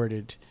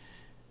supported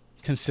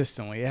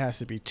consistently. It has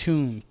to be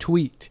tuned,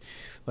 tweaked.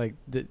 Like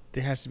there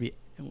has to be,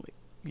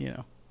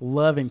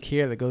 love and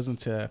care that goes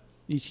into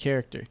each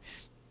character.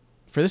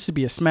 For this to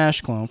be a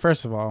Smash clone,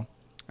 first of all,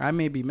 I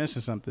may be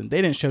missing something.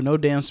 They didn't show no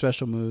damn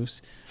special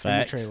moves in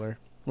the trailer,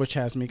 which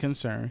has me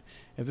concerned.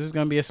 If this is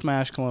gonna be a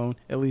Smash clone,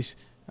 at least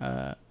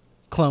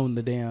clone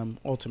the damn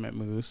ultimate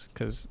moves,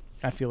 because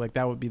I feel like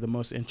that would be the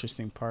most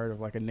interesting part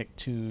of like a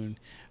Nicktoon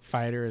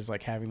fighter, is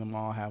like having them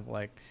all have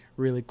like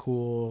really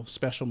cool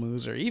special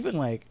moves, or even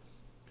like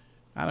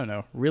I don't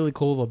know, really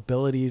cool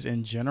abilities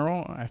in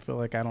general. I feel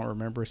like I don't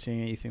remember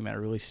seeing anything that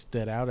really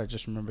stood out. I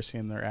just remember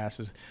seeing their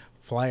asses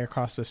fly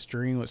across the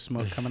stream with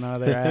smoke coming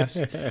out of their ass,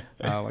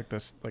 like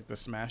the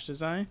Smash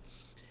design.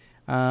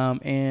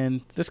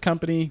 And this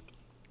company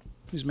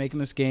who's making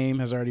this game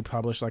has already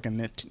published like a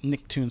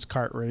Nicktoons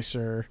Kart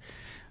Racer,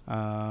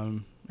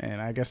 and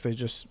I guess they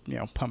just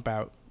pump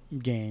out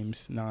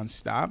games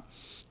nonstop.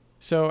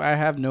 So I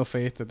have no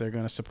faith that they're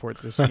going to support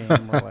this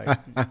game or like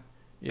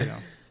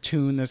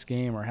tune this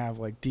game or have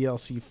like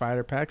DLC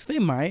fighter packs. They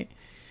might,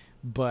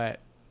 but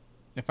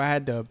if I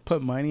had to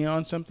put money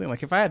on something,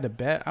 like if I had to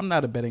bet, I'm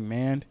not a betting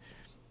man,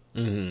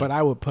 but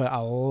I would put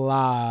a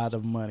lot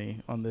of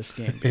money on this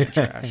game being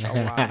trash. A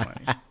lot of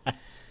money.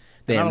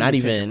 Damn,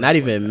 not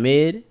even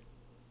mid.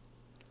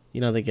 You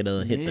don't think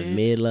it'll hit the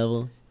mid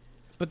level?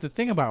 But the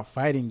thing about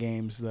fighting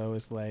games though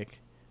is like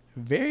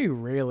very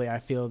rarely I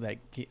feel that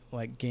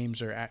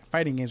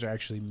fighting games are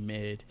actually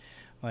mid.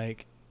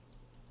 Like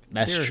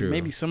that's true.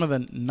 Maybe some of the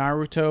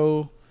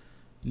Naruto,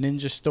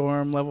 Ninja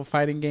Storm level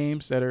fighting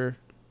games that are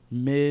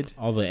mid.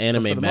 All the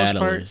anime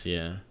battlers,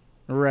 yeah.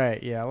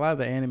 Right, yeah. A lot of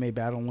the anime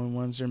battle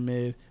ones are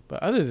mid.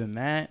 But other than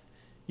that,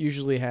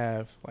 usually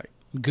have like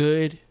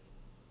good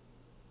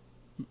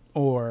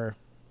or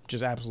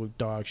just absolute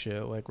dog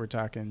shit. Like we're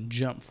talking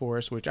Jump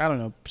Force, which I don't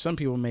know, some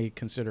people may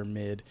consider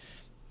mid,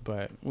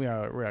 but we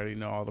already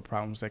know all the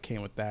problems that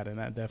came with that, and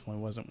that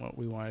definitely wasn't what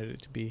we wanted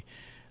it to be.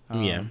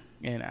 And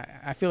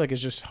I feel like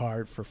it's just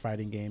hard for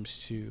fighting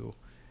games to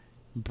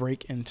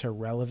break into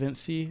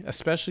relevancy,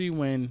 especially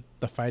when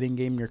the fighting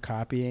game you're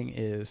copying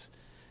is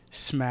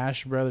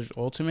Smash Brothers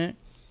Ultimate,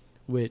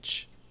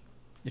 which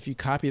if you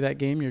copy that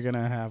game, you're going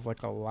to have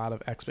like a lot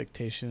of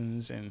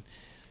expectations and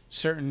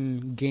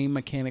certain game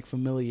mechanic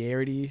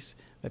familiarities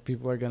that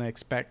people are going to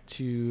expect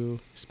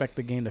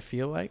the game to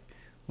feel like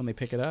when they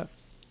pick it up.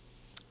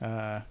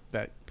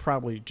 That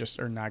probably just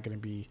are not going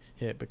to be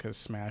hit because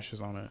Smash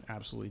is on an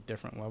absolutely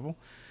different level.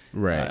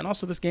 Right. And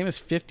also this game is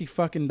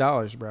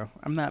 $50, bro.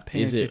 I'm not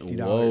paying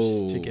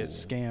 $50 to get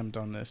scammed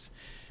on this.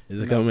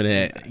 Is it coming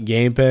at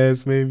Game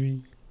Pass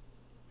maybe?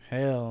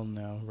 Hell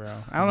no, bro.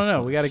 I don't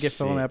know. We got to get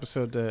Phil on the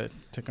episode to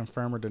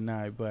confirm or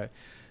deny, but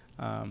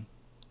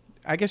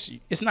I guess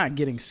it's not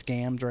getting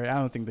scammed, right? I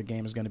don't think the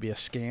game is going to be a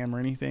scam or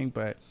anything,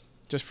 but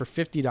just for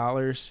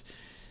 $50,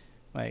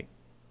 like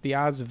the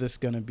odds of this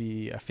going to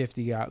be a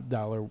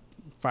 $50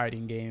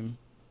 fighting game,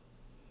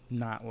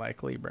 not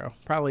likely, bro.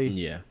 Probably.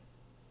 Yeah.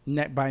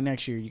 By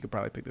next year, you could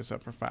probably pick this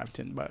up for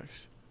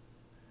 $5-10.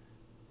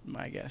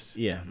 My guess.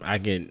 Yeah, I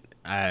think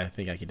I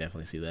can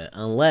definitely see that.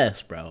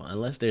 Unless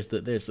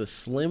there's a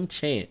slim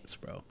chance,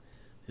 bro,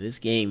 this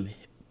game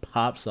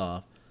pops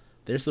off.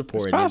 They're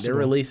supporting it. They're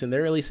releasing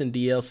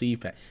DLC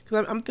pack.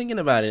 Because I'm thinking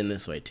about it in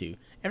this way too.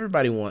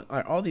 Everybody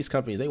all these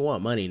companies, they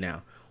want money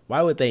now.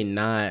 Why would they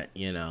not,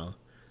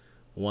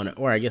 want to,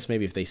 or I guess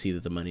maybe if they see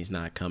that the money's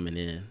not coming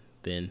in,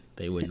 then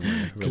they wouldn't want to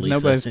release. Because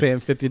nobody's paying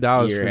 $50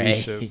 for right.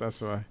 these shits.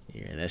 That's why.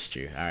 Yeah, that's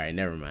true. All right,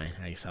 never mind.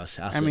 I guess I'll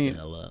shut the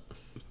hell up.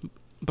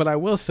 But I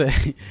will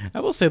say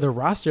the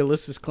roster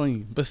list is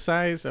clean.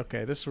 Besides,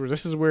 okay, this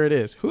is where it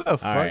is. Who the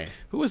fuck? Right.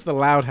 Who is the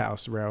Loud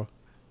House, bro?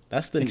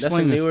 That's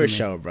a newer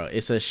show, bro.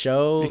 It's a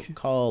show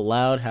called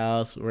Loud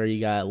House where you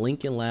got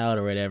Lincoln Loud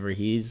or whatever.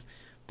 He's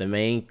the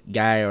main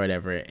guy or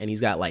whatever, and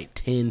he's got like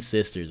 10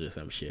 sisters or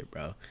some shit,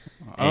 bro.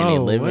 And they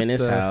live in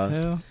his house.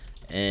 Hell?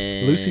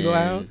 And Lucy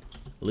Loud?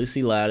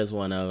 Lucy Loud is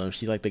one of them.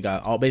 She's like the guy.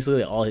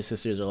 Basically, all his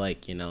sisters are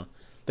like,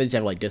 they just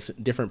have like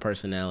different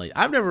personalities.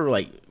 I've never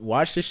like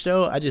watched the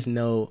show. I just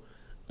know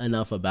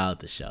enough about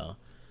the show.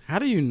 How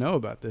do you know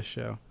about this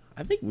show?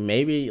 I think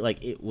maybe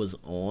like it was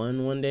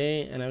on one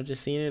day and I've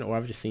just seen it, or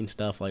I've just seen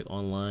stuff like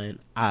online.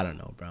 I don't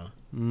know, bro.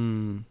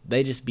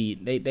 They just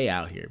they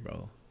out here,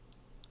 bro.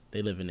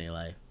 They live in their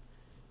life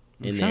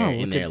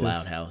in their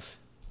Loud House.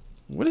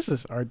 What does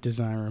this art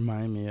design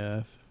remind me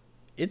of?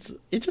 I feel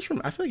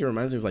like it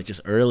reminds me of like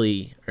just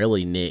early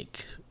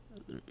Nick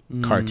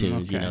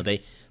cartoons.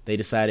 Okay. They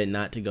decided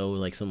not to go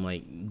with like some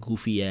like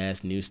goofy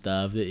ass new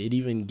stuff. It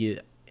even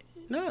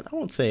I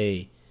won't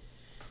say.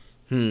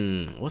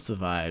 What's the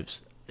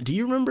vibes? Do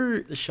you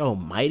remember the show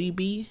Mighty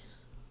Bee?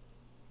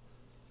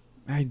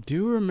 I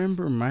do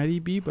remember Mighty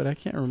Bee, but I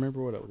can't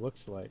remember what it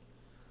looks like.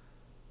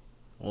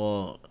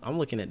 Well, I'm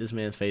looking at this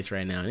man's face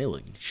right now, and it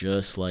looks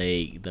just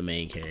like the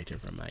main character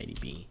from Mighty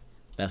Bee.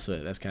 That's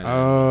kind of.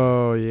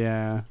 Oh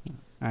yeah,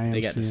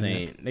 They got the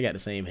same head. They do got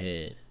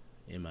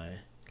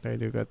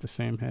the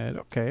same head.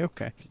 Okay.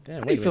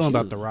 Damn, how are you feeling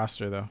about the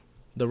roster though?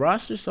 The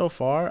roster so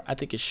far, I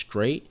think it's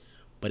straight,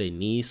 but it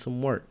needs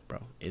some work, bro.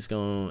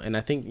 And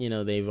I think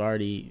they've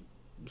already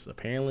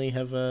apparently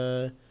have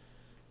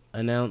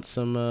announced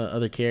some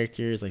other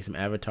characters, like some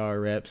Avatar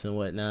reps and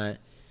whatnot,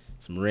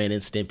 some Ren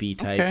and Stimpy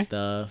type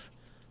stuff.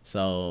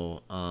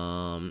 So,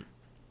 how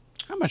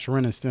much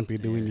Ren and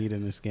Stimpy do we need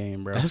in this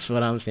game, bro? That's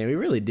what I'm saying. We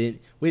really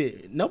didn't.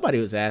 Nobody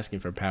was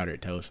asking for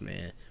Powdered Toast,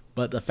 man.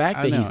 But the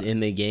fact that he's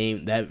in the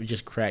game, that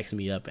just cracks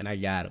me up, and I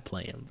gotta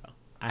play him, bro.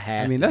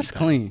 I mean, that's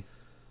clean.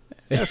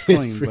 That's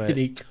clean,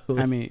 pretty but cool.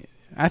 I mean,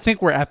 I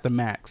think we're at the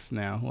max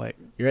now. Like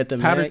You're at the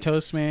Powdered max?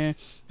 Toast Man,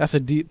 that's a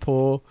deep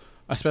pull,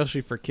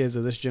 especially for kids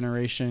of this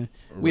generation.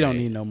 We don't Right.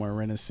 need no more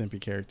Ren and Stimpy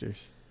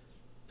characters.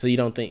 So you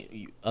don't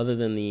think, other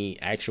than the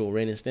actual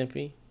Ren and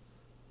Stimpy?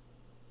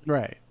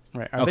 Right.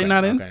 Are Okay, they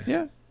not in? okay.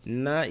 Yeah.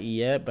 Not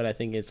yet, but I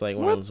think it's like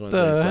one What of those ones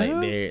where it's the like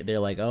hell? they're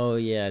like, oh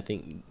yeah, I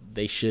think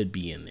they should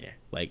be in there.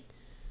 Like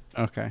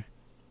Okay.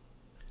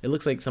 it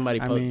looks like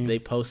somebody I mean- they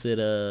posted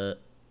a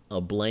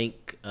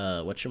blank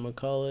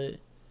whatchamacallit,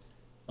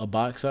 a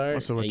box art,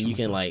 What's a and you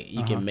can whatchamacallit? like you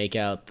Uh-huh. can make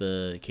out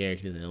the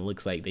characters, and it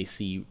looks like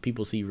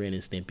people see Ren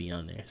and Stimpy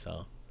on there.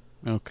 So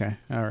Okay.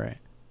 All right.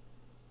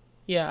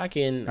 yeah, I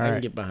can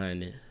Alright. get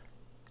behind it.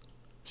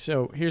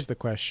 So here's the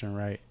question,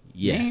 right?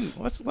 Yes.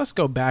 Let's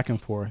go back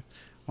and forth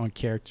on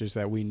characters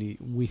that we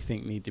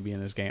think need to be in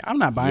this game. I'm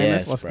not buying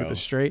Yes, this. Let's bro. get this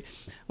straight.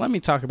 Let me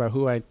talk about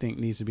who I think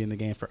needs to be in the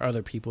game for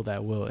other people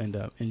that will end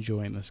up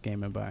enjoying this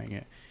game and buying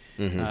it.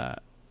 Mhm.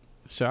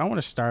 So I want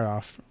to start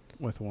off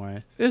with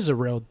one. This is a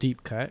real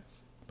deep cut,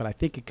 but I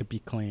think it could be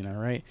clean. All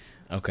right.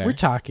 Okay. We're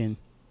talking.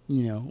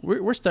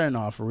 We're starting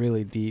off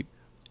really deep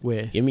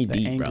with Give me the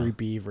deep, bro. Angry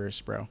Beavers,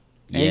 bro.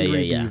 Yeah.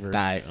 Beavers.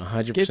 I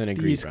 100% Get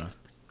agree, these- bro.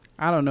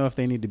 I don't know if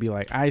they need to be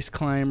like ice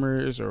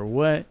climbers or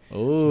what.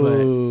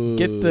 Ooh.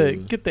 Get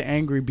the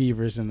Angry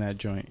Beavers in that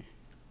joint.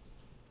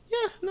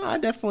 Yeah, no, I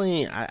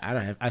definitely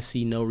I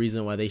see no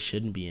reason why they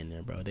shouldn't be in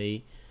there, bro.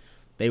 They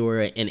were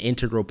an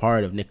integral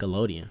part of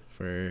Nickelodeon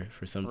for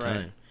some Right.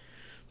 time.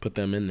 Put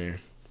them in there.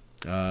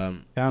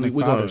 Founding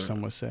we fathers, going,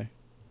 some would say.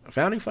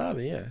 Founding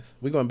father, yes.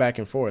 We're going back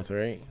and forth,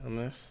 right, on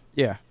this?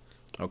 Yeah.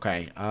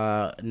 Okay.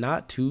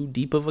 Not too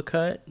deep of a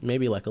cut.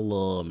 Maybe like a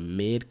little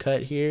mid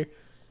cut here.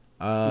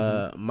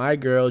 My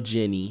girl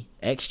Jenny,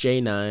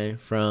 XJ9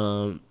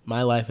 from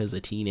My Life as a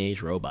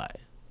Teenage Robot.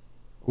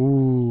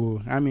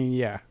 Ooh. I mean,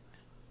 yeah.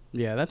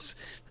 Yeah,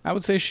 I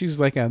would say she's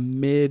like a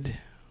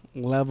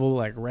mid-level,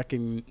 like,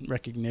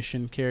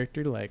 recognition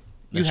character. Like,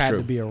 you That's had true.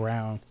 to be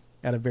around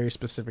at a very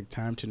specific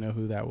time to know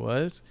who that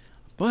was.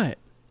 But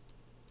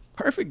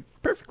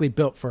perfectly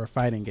built for a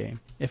fighting game,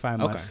 if I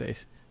must say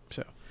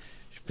so.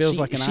 She feels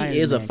like an Iron She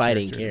is a Man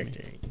fighting character to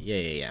me. character.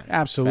 Yeah.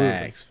 Absolutely.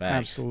 Facts.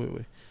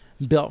 Absolutely.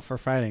 Built for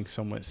fighting,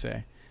 some would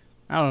say.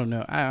 I don't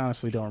know. I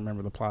honestly don't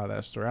remember the plot of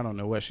that story. I don't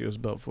know what she was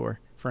built for,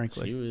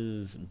 frankly. She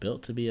was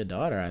built to be a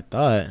daughter, I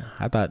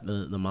thought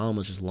the mom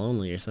was just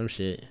lonely or some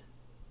shit.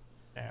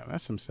 Yeah,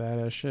 that's some sad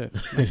ass shit.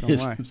 Not gonna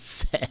lie. Some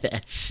sad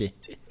ass shit.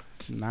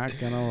 Not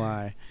gonna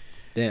lie.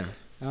 Damn.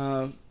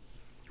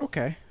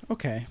 Okay.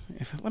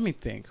 Let me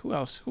think. Who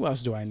else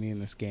do I need in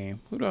this game?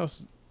 Who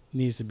else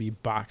needs to be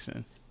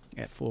boxing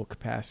at full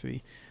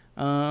capacity?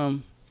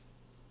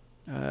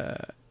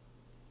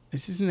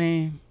 Is his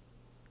name?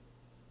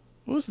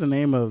 What was the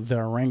name of the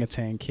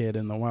orangutan kid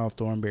in the Wild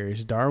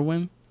Thornberries?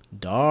 Darwin?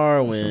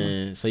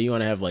 Darwin. So you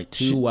want to have like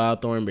two Shit.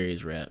 Wild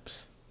Thornberries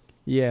reps.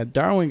 Yeah,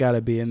 Darwin got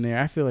to be in there.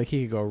 I feel like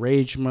he could go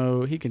rage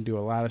mode. He can do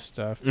a lot of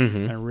stuff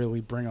and really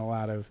bring a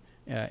lot of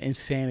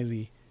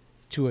insanity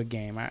to a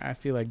game. I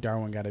feel like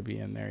Darwin got to be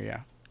in there,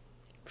 yeah.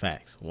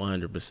 Facts.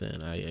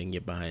 100%. I can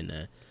get behind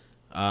that.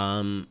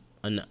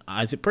 And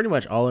I think pretty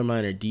much all of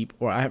mine are deep,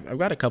 or I've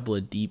got a couple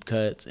of deep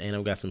cuts and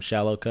I've got some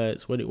shallow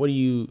cuts. What do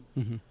you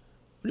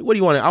what do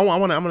you want? I'm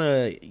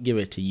gonna give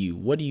it to you.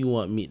 What do you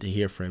want me to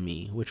hear from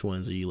me? Which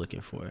ones are you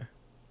looking for?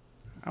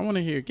 I want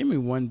to hear. Give me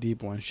one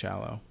deep, one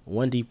shallow.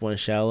 One deep, one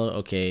shallow.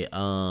 Okay.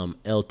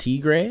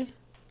 LT Gray.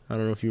 I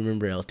don't know if you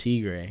remember LT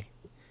Gray.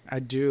 I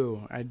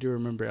do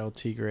remember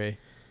LT Gray.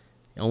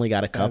 Only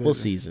got a couple is-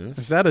 seasons.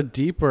 Is that a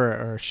deep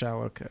or a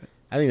shallow cut?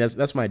 I think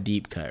that's my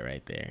deep cut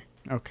right there.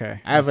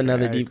 Okay. I have okay,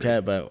 another I deep agree.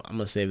 cut, but I'm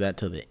gonna save that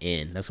till the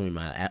end. That's gonna be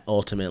my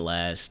ultimate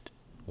last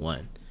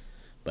one.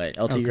 But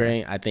LT Okay.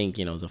 Gray, I think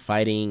was a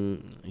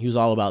fighting. He was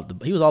all about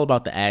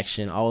the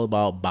action, all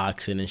about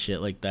boxing and shit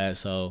like that.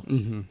 So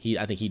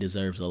I think he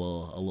deserves a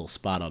little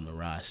spot on the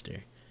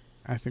roster.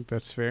 I think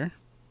that's fair.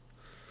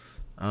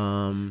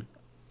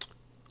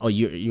 Oh,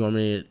 you want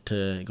me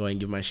to go ahead and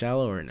give my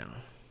shallow or no?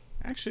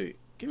 Actually,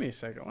 give me a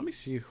second. Let me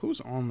see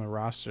who's on the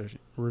roster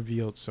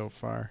revealed so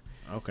far.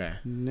 Okay,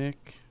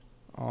 Nick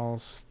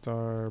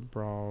All-Star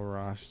Brawl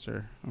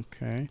roster.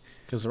 Okay.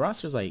 because the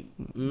roster's like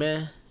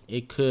meh.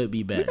 It could be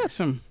We better. got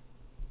some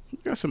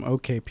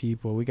okay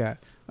people. We got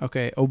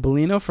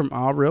Obolino from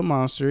All Real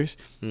Monsters.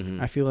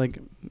 I feel like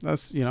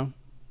that's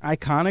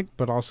iconic,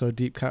 but also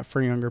deep cut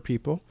for younger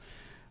people.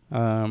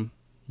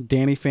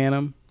 Danny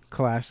Phantom,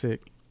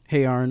 classic.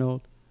 Hey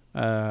Arnold,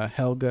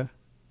 Helga.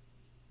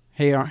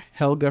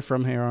 Helga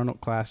from Hey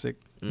Arnold, classic.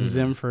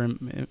 Zim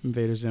from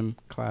Invader Zim,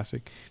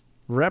 classic.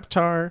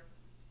 Reptar,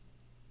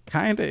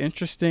 kind of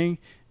interesting.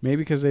 Maybe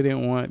because they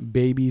didn't want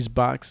babies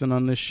boxing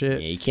on this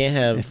shit. Yeah, you can't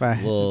have If they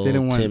little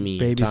didn't want Timmy,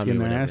 babies Tommy, getting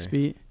their whatever. ass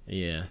beat.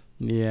 Yeah.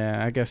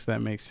 Yeah, I guess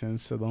that makes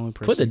sense. So the only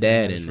person Put the who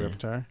can dad have is in there.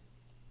 Reptar.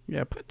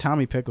 Yeah, put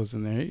Tommy Pickles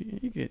in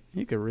there.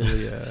 He could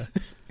really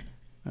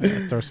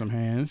throw some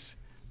hands.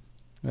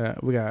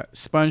 We got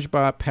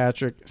SpongeBob,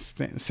 Patrick,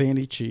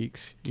 Sandy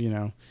Cheeks. I That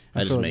feel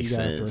just like makes you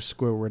gotta sense.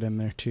 throw Squidward in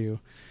there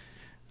too.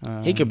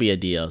 He could be a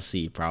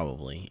DLC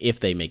probably if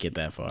they make it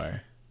that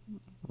far.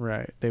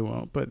 Right, they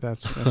won't, but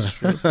that's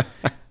true.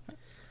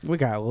 We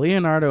got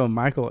Leonardo and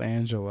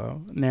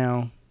Michelangelo.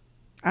 Now,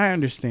 I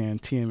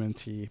understand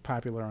TMNT,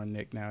 popular on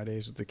Nick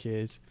nowadays with the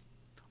kids.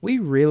 We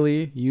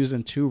really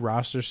using 2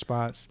 roster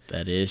spots.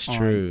 That is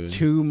true.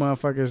 2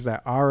 motherfuckers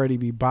that already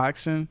be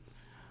boxing.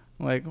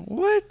 Like,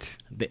 what?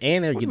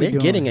 And they're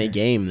getting a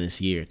game this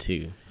year,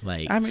 too.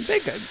 Like, I mean, they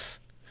could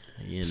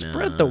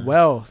spread the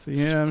wealth.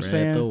 You know what I'm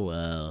saying? Spread the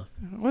wealth.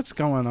 What's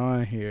going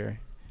on here?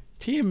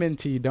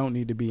 TMNT don't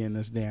need to be in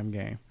this damn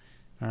game.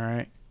 All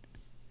right?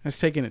 That's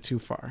taking it too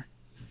far.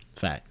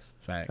 Facts.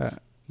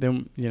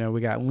 Then,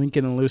 we got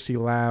Lincoln and Lucy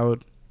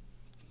Loud.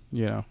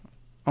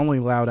 Only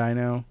Loud I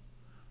know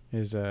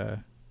is yeah.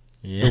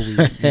 the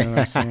weed. You know what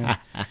I'm saying?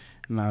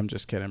 No, I'm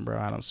just kidding, bro.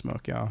 I don't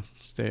smoke, y'all.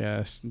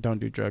 Don't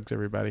do drugs,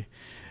 everybody.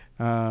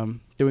 Then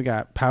we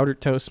got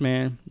Powdered Toast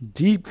Man.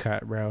 Deep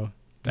cut, bro.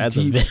 That's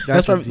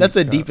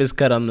the deepest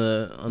cut on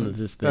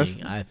this thing, That's,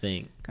 I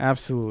think.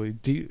 Absolutely.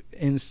 Deep,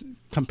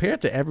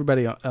 compared to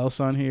everybody else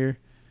on here,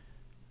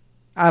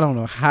 I don't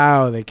know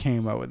how they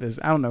came up with this.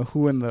 I don't know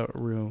who in the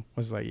room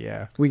was like,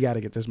 yeah, we got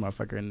to get this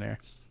motherfucker in there.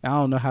 I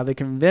don't know how they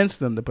convinced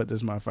them to put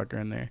this motherfucker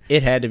in there.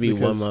 It had to be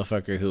one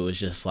motherfucker who was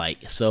just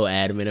like so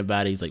adamant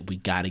about it. He's like, we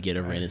got to get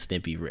a Ren and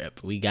Stimpy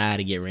rip. We got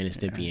to get Ren and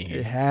Stimpy in here.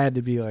 It had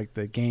to be like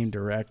the game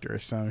director or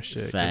some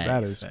shit. Facts.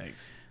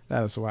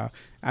 That is wild.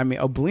 I mean,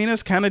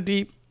 Oblina's kind of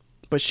deep,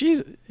 but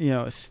she's,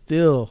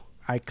 still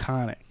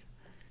iconic.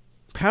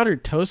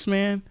 Powdered Toast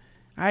Man,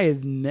 I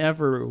have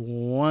never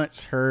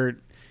once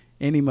heard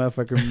any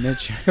motherfucker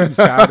mention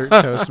Powdered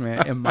Toast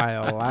Man in my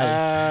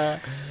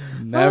life.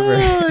 Never.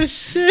 Oh,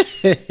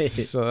 shit.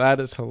 So that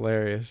is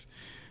hilarious.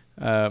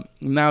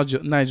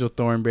 Nigel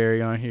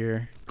Thornberry on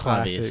here.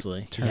 Classic.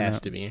 Obviously. He has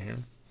to be in here.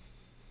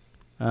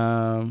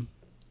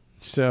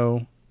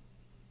 So,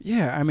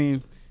 yeah, I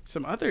mean,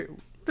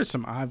 there's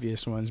some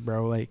obvious ones,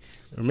 bro. Like,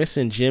 we're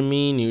missing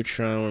Jimmy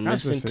Neutron. We're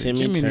missing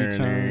Timmy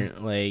Turner.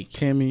 Like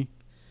Timmy.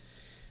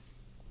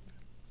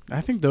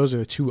 I think those are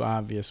the 2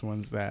 obvious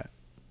ones that,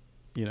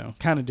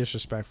 kind of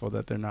disrespectful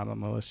that they're not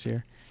on the list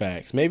here.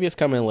 Facts. Maybe it's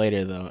coming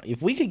later, though.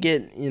 If we could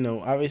get,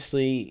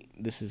 obviously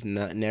this is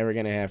never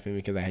going to happen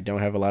because I don't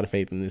have a lot of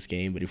faith in this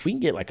game, but if we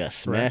can get like a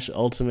Smash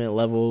Ultimate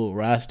level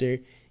roster,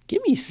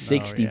 give me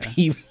 60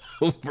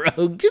 people,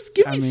 bro. Just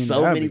give me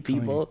so many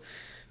people.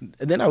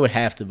 And then I would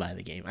have to buy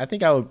the game. I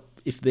think I would,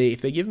 if they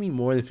give me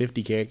more than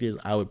 50 characters,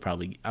 I would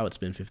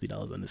spend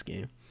 $50 on this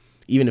game,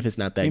 even if it's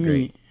not that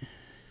great.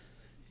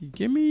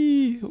 Give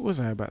me, what was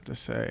I about to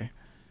say?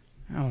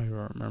 I don't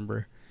even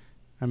remember.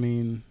 I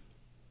mean,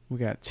 we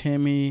got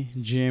Timmy,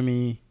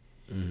 Jimmy.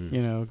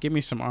 Mm-hmm. Give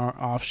me some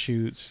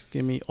offshoots.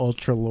 Give me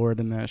Ultra Lord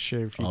in that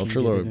shit. If you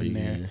Ultra Lord would be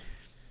there.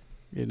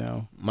 Good.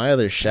 My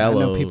other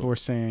shallow. I know people were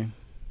saying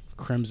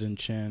Crimson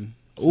Chin.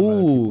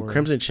 Ooh,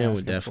 Crimson Chin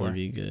would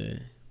definitely be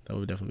good. That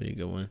would definitely be a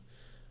good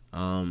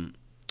one.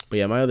 But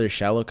yeah, my other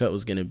shallow cut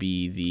was gonna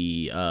be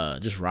the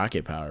just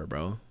Rocket Power,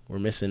 bro. We're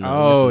missing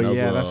those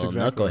that's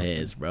exactly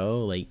knuckleheads,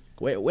 bro. Like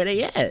where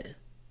they at?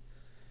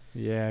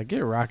 Yeah, get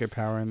Rocket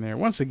Power in there.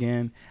 Once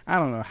again, I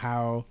don't know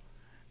how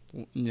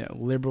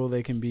liberal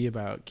they can be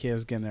about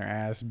kids getting their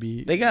ass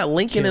beat. They got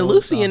Lincoln and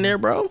Lucy in there,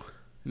 bro.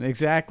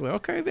 Exactly.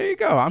 Okay, there you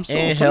go. I'm so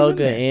and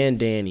Helga and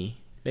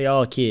Danny. They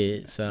all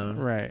kids, so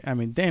right. I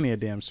mean, Danny a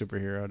damn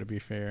superhero, to be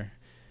fair.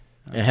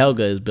 And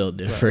Helga is built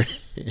different.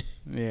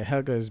 Yeah,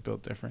 Helga is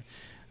built different.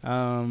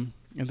 And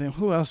then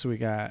who else we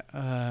got?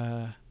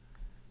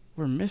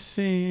 We're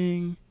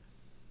missing.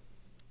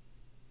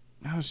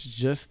 I was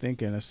just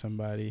thinking of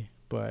somebody,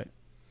 but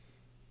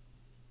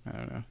I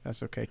don't know.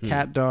 That's okay.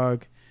 Cat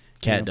Dog.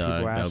 Cat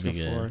Dog. That'll be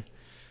good.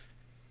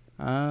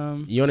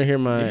 You want to hear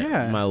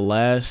my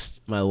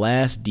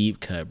last deep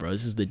cut, bro?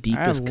 This is the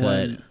deepest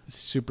cut.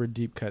 Super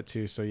deep cut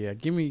too. So yeah,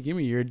 give me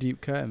your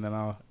deep cut, and then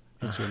I'll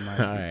hit you with my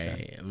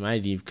deep cut. My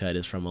deep cut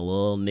is from a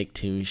little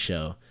Nicktoons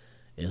show.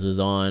 This was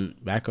on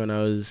back when I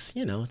was,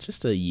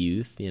 just a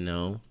youth,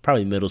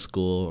 probably middle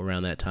school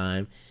around that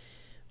time.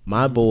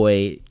 My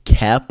boy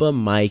Kappa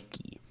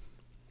Mikey.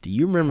 Do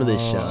you remember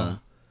this show?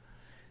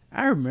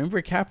 I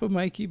remember Kappa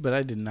Mikey, but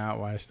I did not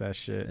watch that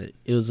shit.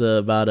 It was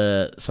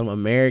about some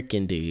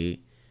American dude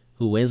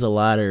who wins a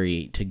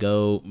lottery to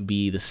go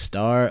be the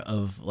star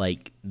of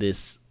like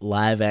this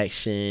live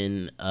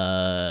action,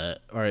 or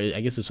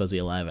I guess it's supposed to be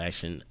a live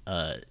action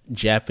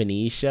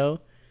Japanese show.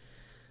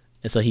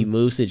 And so he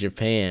moves to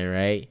Japan,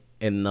 right?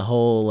 And the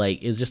whole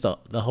it's just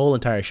the whole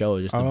entire show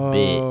was just a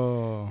bit.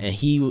 And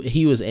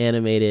he was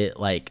animated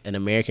like an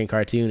American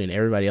cartoon, and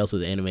everybody else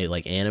was animated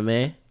like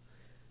anime.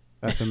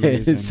 That's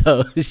amazing.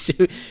 So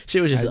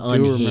shit was just unhinged. I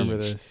do remember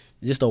this.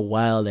 Just a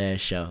wild ass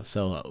show.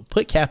 So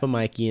put Kappa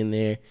Mikey in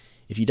there.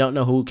 If you don't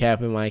know who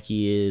Kappa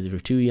Mikey is, if you're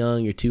too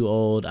young, you're too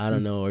old, I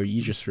don't know, or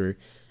you just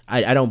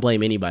I don't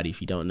blame anybody if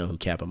you don't know who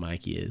Kappa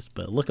Mikey is,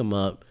 but look him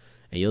up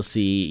and you'll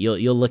see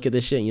you'll look at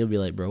this shit and you'll be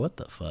like, bro, what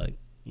the fuck?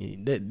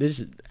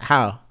 This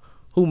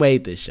who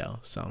made this show?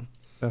 So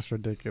that's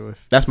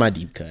ridiculous. That's my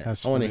deep cut.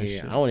 I want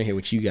to hear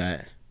what you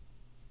got.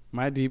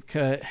 My deep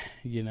cut,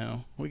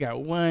 we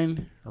got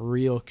one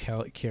real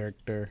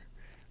character.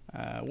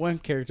 one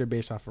character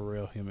based off a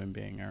real human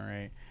being. All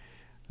right.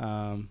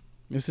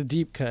 It's a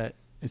deep cut.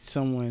 It's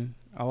someone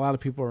a lot of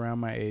people around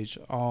my age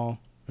all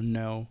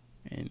know,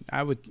 and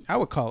I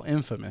would call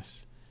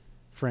infamous,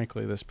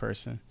 frankly, this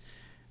person.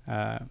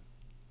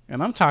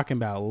 And I'm talking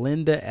about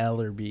Linda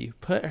Ellerby.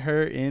 Put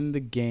her in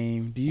the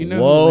game. Do you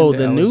know Whoa, who Linda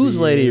the Ellerby news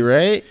lady, is?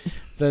 right?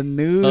 The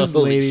news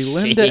Holy lady. shit.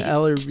 Linda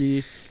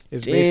Ellerby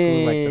is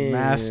basically like the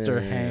master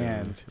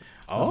hand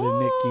of the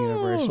Nick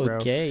universe, bro.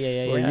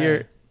 Okay, yeah.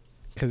 Where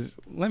because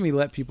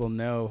let people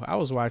know, I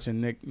was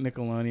watching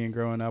Nickelodeon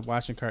growing up,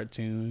 watching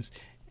cartoons.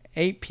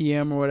 8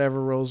 p.m. or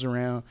whatever rolls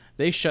around,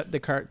 they shut the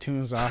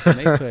cartoons off and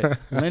they put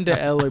Linda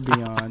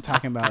Ellerby on,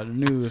 talking about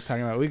news,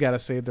 talking about we got to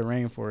save the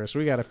rainforest,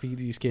 we got to feed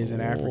these kids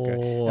in Africa.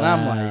 Wow. And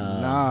I'm like,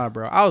 nah,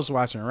 bro. I was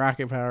watching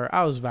Rocket Power.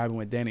 I was vibing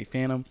with Danny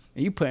Phantom.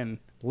 And you putting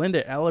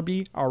Linda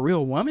Ellerby, a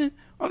real woman,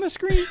 on the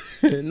screen?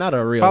 Not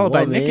a real Followed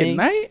woman. by Nick at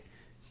Night?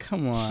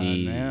 Come on,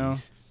 Jeez. now.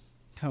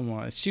 Come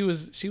on. She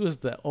was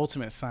the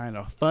ultimate sign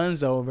of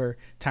fun's over,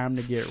 time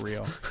to get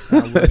real. I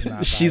was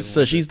not she's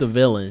vibing with the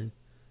villain.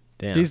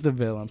 Damn. She's the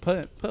villain.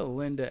 Put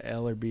Linda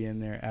Ellerby in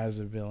there as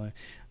a villain.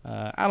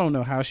 I don't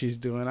know how she's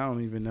doing. I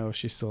don't even know if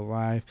she's still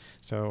alive.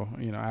 So,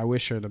 I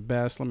wish her the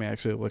best. Let me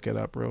actually look it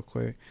up real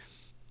quick.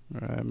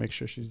 Make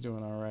sure she's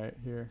doing all right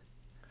here.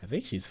 I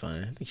think she's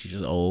fine. I think she's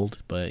just old,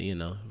 but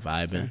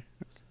vibing.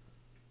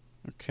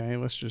 Okay,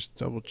 let's just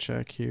double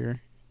check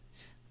here.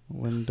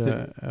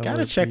 Linda Ellerby.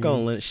 Gotta check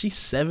on Linda. She's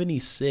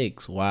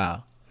 76.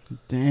 Wow.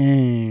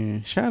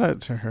 Dang. Shout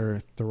out to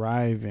her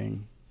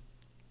thriving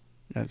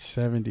at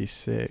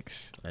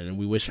 76. And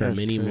we wish her That's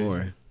many crazy.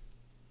 more.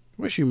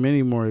 Wish you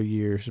many more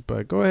years,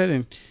 but go ahead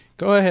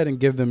and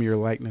give them your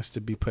likeness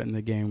to be put in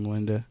the game,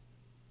 Linda.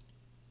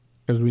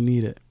 Because we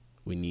need it.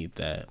 We need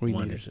that. We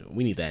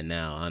need that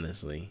now,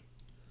 honestly.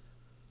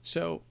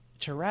 So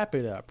to wrap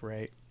it up,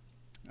 right?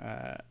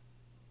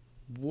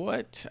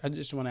 What I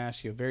just want to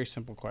ask you a very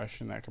simple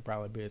question that could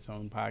probably be its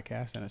own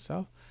podcast in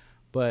itself.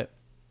 But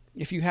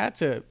if you had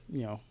to,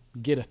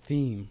 get a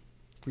theme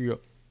for your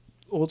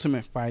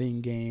ultimate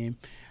fighting game,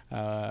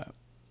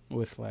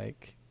 with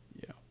like,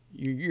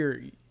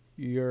 your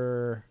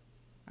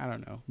I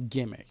don't know,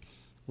 gimmick,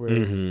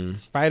 where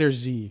Fighter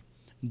Z,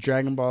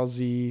 Dragon Ball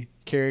Z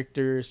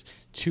characters,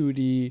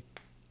 2D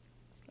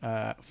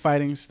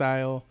fighting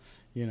style,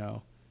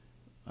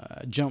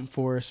 Jump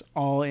Force,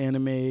 all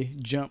anime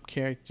jump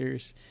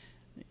characters,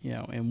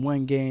 in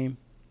one game,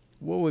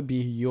 what would be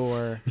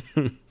your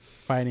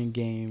fighting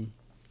game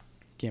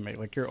gimmick?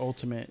 Like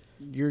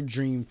your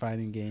dream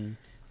fighting game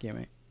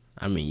gimmick?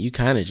 I mean, you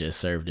kind of just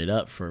served it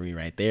up for me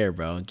right there,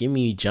 bro. Give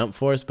me Jump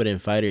Force, but in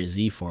Fighter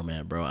Z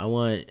format,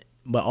 bro.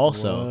 But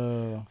also,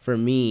 Whoa. for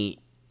me,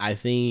 I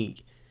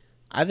think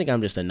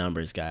I'm just a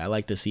numbers guy. I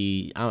like to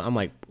see, I'm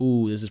like,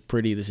 ooh, this is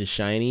pretty, this is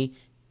shiny.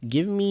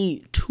 Give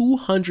me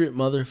 200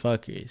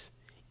 motherfuckers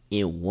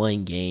in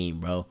one game,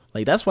 bro.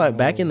 Like, that's why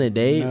back in the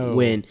day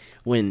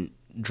when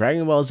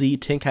Dragon Ball Z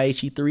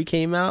Tenkaichi 3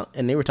 came out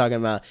and they were talking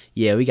about,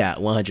 yeah, we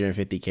got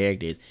 150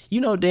 characters.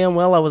 You know damn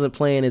well I wasn't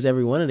playing as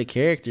every one of the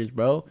characters,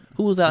 bro.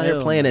 Who was out here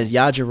playing as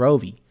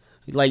Yajirobe?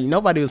 Like,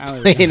 nobody was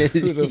playing as...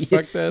 Who the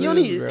fuck that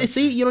is, bro?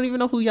 See, you don't even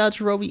know who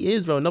Yajirobe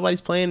is, bro.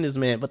 Nobody's playing this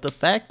man. But the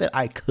fact that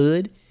I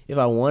could, if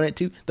I wanted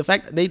to, the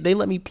fact that they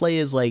let me play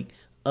as, like,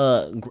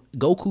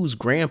 Goku's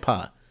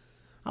grandpa.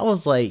 I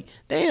was like,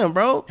 damn,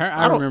 bro.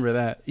 I remember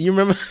that. You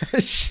remember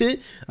that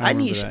shit?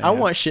 I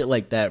want shit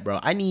like that, bro.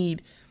 I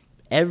need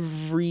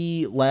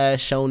every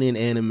last shonen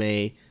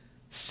anime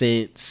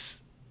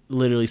since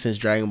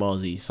Dragon Ball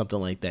Z, something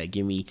like that.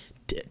 Give me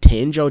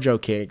 10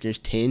 JoJo characters,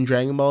 10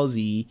 Dragon Ball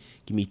Z,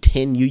 give me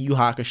 10 Yu Yu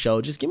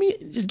Hakusho. Just give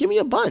me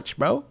a bunch,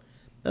 bro.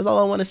 That's all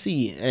I want to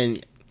see.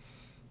 And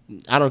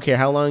I don't care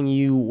how long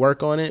you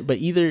work on it, but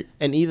either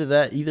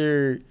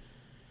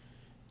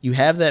you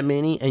have that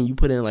many and you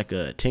put in like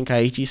a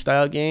Tenkaichi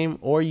style game,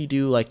 or you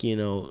do like,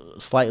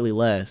 slightly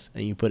less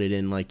and you put it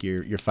in like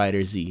your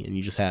Fighter Z, and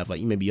you just have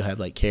like, maybe you'll have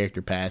like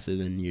character passes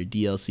and your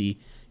DLC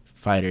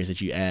fighters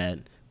that you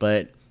add.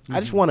 But I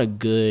just want a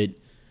good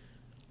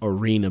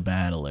arena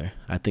battler.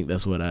 I think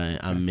that's what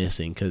I'm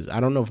missing, because I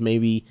don't know if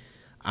maybe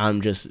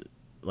I'm just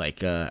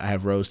like, I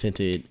have rose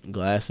tinted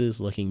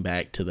glasses looking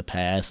back to the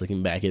past,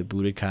 looking back at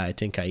Budokai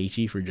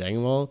Tenkaichi for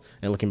Dragon Ball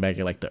and looking back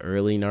at like the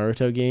early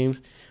Naruto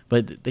games,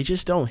 but they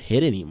just don't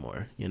hit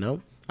anymore. I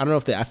don't know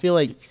if I feel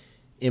like,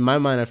 in my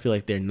mind, I feel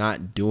like they're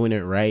not doing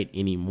it right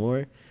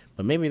anymore,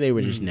 but maybe they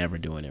were just never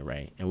doing it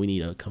right and we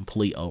need a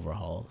complete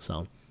overhaul.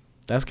 So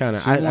that's kind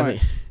of,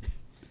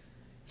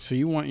 So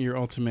you want your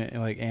ultimate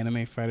like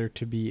anime fighter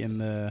to be in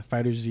the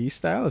Fighter Z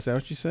style? Is that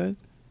what you said?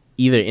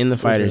 Either in the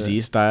Fighter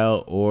Z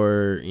style,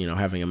 or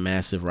having a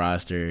massive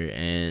roster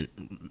and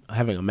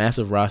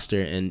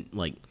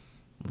like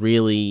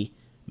really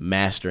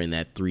mastering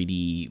that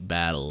 3D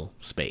battle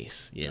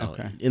space.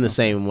 In the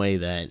same way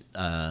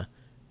that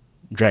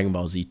Dragon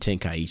Ball Z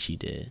Tenkaichi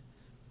did.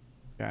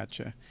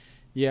 Gotcha.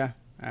 Yeah,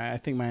 I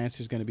think my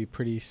answer is going to be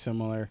pretty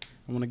similar.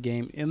 I want a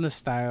game in the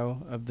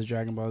style of the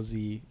Dragon Ball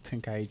Z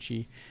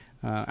Tenkaichi.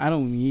 I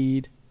don't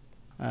need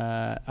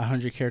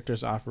 100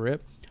 characters off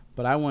rip.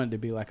 but I want it to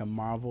be like a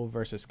Marvel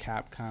versus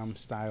Capcom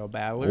style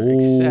battler, Ooh.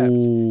 except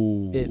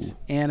it's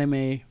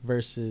anime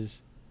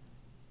versus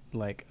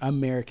like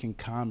American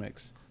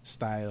comics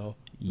style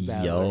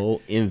battler.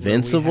 Yo,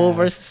 Invincible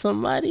versus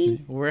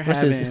somebody? We're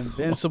having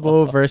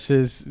Invincible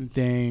versus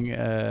dang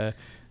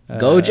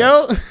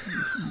Gojo?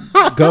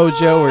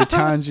 Gojo or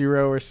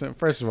Tanjiro or something.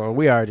 First of all,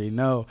 we already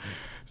know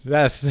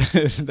that's not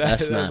on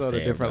fair, a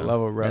different bro.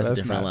 level, bro. That's That's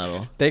a different not,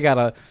 level. They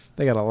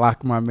gotta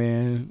lock my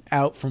man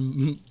out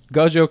from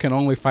Gojo. Can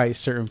only fight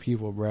certain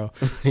people, bro.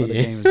 Or the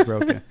game is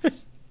broken.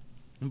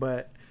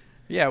 But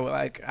yeah, well,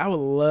 like I would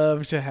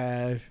love to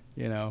have,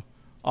 you know,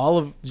 all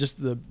of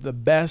just the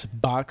best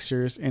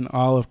boxers in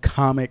all of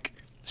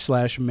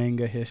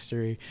comic/manga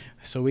history.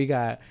 So we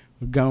got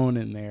Gon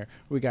in there.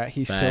 We got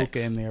Hisoka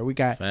in there. We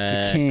got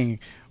the King.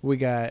 We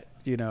got,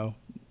 you know,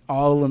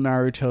 all of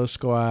Naruto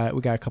squad.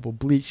 We got a couple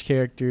Bleach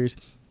characters.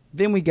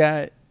 Then we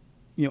got,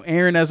 you know,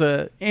 Eren as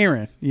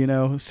Eren. You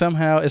know,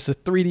 somehow it's a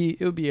 3D.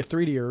 It would be a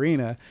 3D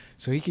arena,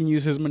 so he can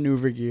use his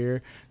maneuver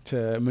gear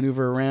to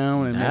maneuver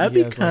around, and that'd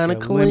be kind of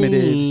like clean.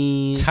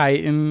 Limited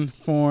Titan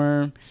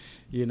form.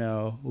 You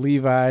know,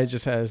 Levi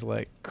just has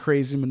like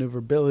crazy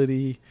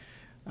maneuverability.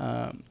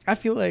 I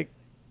feel like,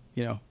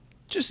 you know,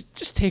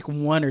 just take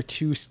one or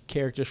two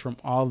characters from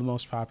all the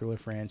most popular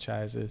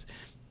franchises.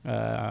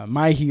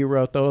 My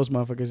Hero, throw those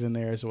motherfuckers in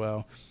there as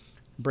well.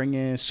 Bring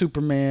in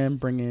Superman,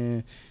 bring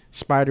in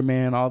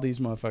Spider-Man, all these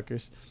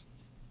motherfuckers.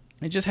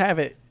 And just have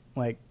it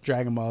like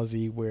Dragon Ball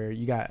Z, where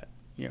you got,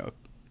 you know,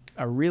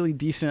 a really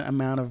decent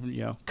amount of,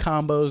 you know,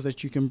 combos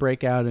that you can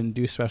break out and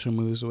do special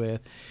moves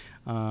with.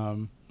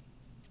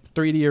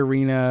 3D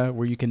arena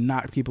where you can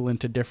knock people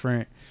into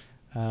different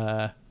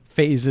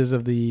phases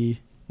of the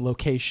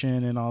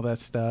location and all that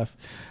stuff.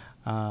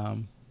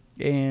 And,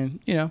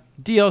 you know,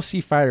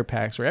 DLC fighter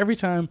packs where every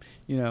time,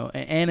 you know,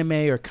 an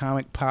anime or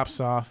comic pops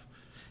off,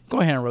 go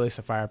ahead and release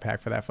a fire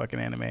pack for that fucking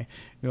anime.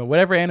 You know,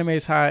 whatever anime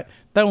is hot,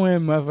 throw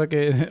in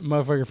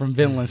motherfucker from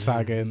Vinland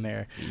Saga in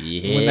there.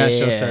 Yeah. When that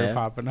show started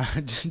popping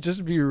on,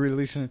 just be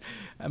releasing,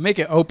 make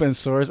it open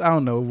source. I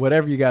don't know,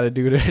 whatever you got to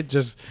do to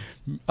just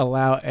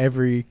allow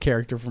every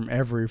character from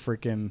every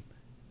freaking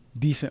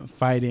decent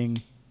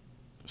fighting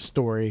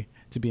story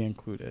to be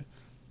included.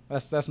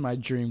 That's my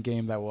dream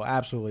game that will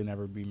absolutely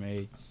never be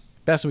made.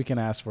 Best we can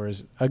ask for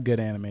is a good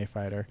anime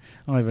fighter.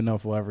 I don't even know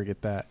if we'll ever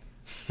get that.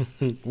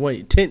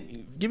 Wait,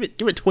 give it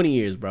 20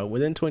 years, bro.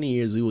 Within 20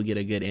 years, we will get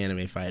a good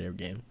anime fighter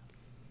game.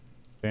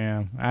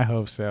 Damn, I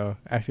hope so.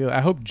 I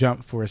hope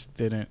Jump Force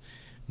didn't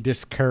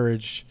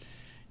discourage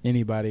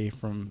anybody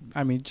from.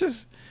 I mean,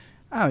 just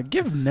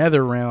give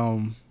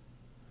NetherRealm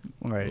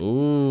like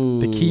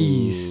the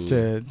keys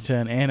to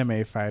an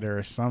anime fighter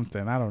or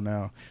something. I don't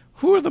know.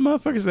 Who are the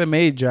motherfuckers that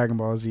made Dragon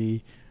Ball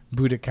Z,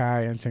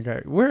 Budokai, and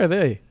Tenkai? Where are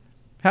they?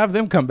 Have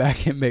them come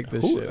back and make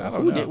this shit. I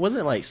don't know.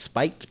 Wasn't it like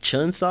Spiked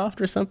Chunsoft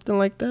or something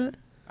like that?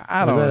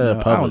 I don't know.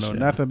 I don't know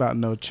nothing about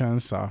no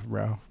Chunsoft,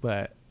 bro.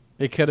 But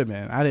it could have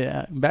been.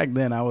 Back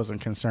then I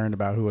wasn't concerned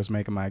about who was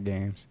making my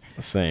games.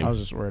 Same. I was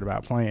just worried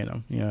about playing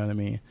them. You know what I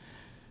mean?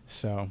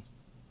 So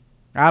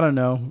I don't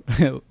know.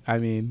 I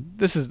mean,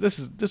 this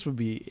would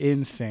be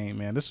insane,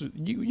 man.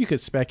 You could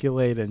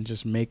speculate and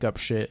just make up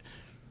shit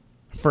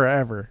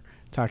forever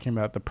talking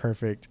about the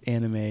perfect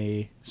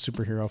anime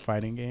superhero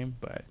fighting game,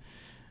 but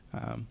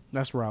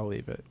that's where I'll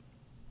leave it.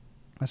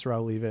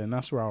 And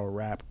that's where I'll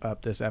wrap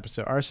up this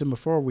episode. Arson,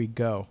 before we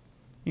go,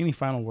 any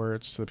final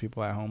words to the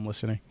people at home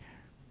listening?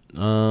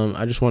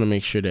 I just want to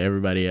make sure that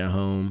everybody at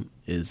home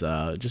is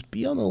just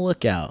be on the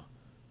lookout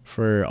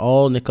for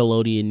all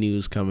Nickelodeon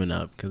news coming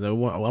up, because I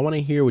want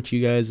to hear what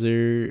you guys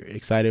are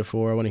excited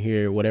for. I want to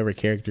hear whatever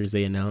characters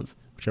they announce,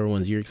 whichever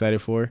ones you're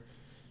excited for,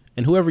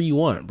 and whoever you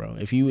want, bro.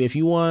 If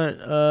you want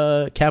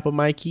Kappa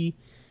Mikey,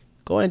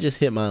 go ahead and just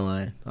hit my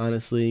line.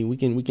 Honestly, we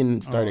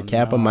can start a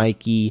Kappa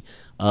Mikey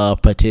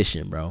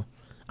petition, bro.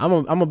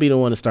 I'm gonna be the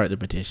one to start the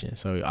petition,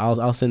 so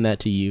I'll send that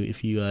to you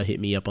if you hit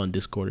me up on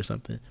Discord or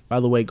something. By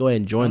the way, go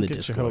ahead and join the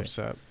Discord. Get your hopes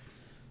up.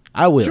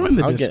 I will join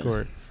the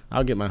Discord.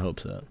 I'll get my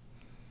hopes up.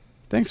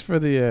 Thanks for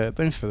the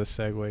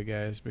segue,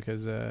 guys,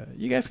 because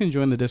you guys can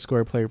join the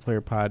Discord,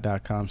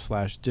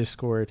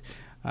 playerplayerpod.com/Discord.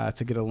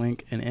 To get a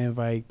link and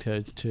invite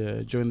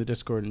to join the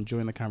Discord and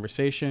join the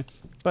conversation.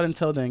 But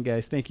until then,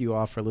 guys, thank you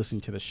all for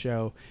listening to the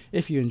show.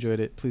 If you enjoyed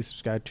it, please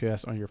subscribe to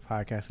us on your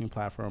podcasting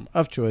platform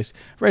of choice.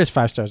 Rate us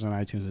 5 stars on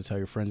iTunes and tell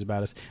your friends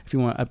about us. If you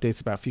want updates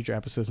about future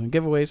episodes and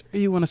giveaways, or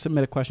you want to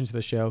submit a question to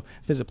the show,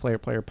 visit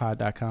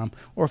playerplayerpod.com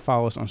or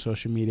follow us on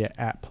social media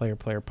at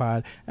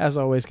playerplayerpod. As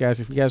always, guys,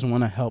 if you guys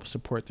want to help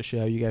support the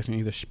show, you guys can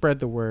either spread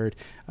the word,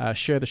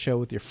 share the show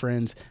with your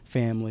friends,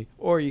 family,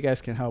 or you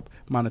guys can help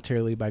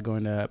monetarily by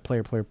going to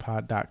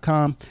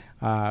playerplayerpod.com,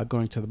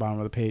 going to the bottom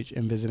of the page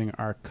and visiting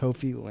our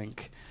Ko-fi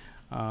link.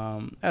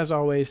 As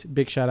always,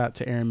 big shout out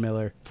to Aaron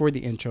Miller for the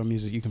intro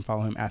music. You can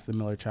follow him at The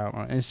Miller Child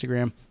on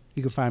Instagram.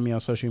 You can find me on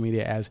social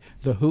media as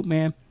The Hoop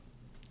Man.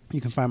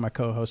 You can find my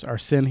co-host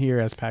Arsene here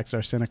as Pax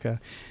Arsenica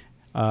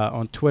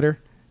on Twitter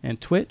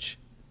and Twitch,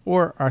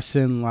 or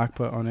Arsene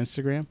Lockput on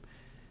Instagram.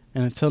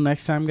 And until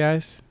next time,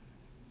 guys,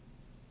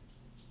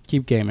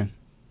 keep gaming.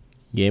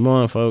 Game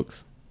on,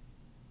 folks.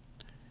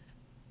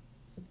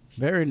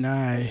 Very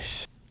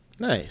nice.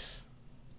 Nice.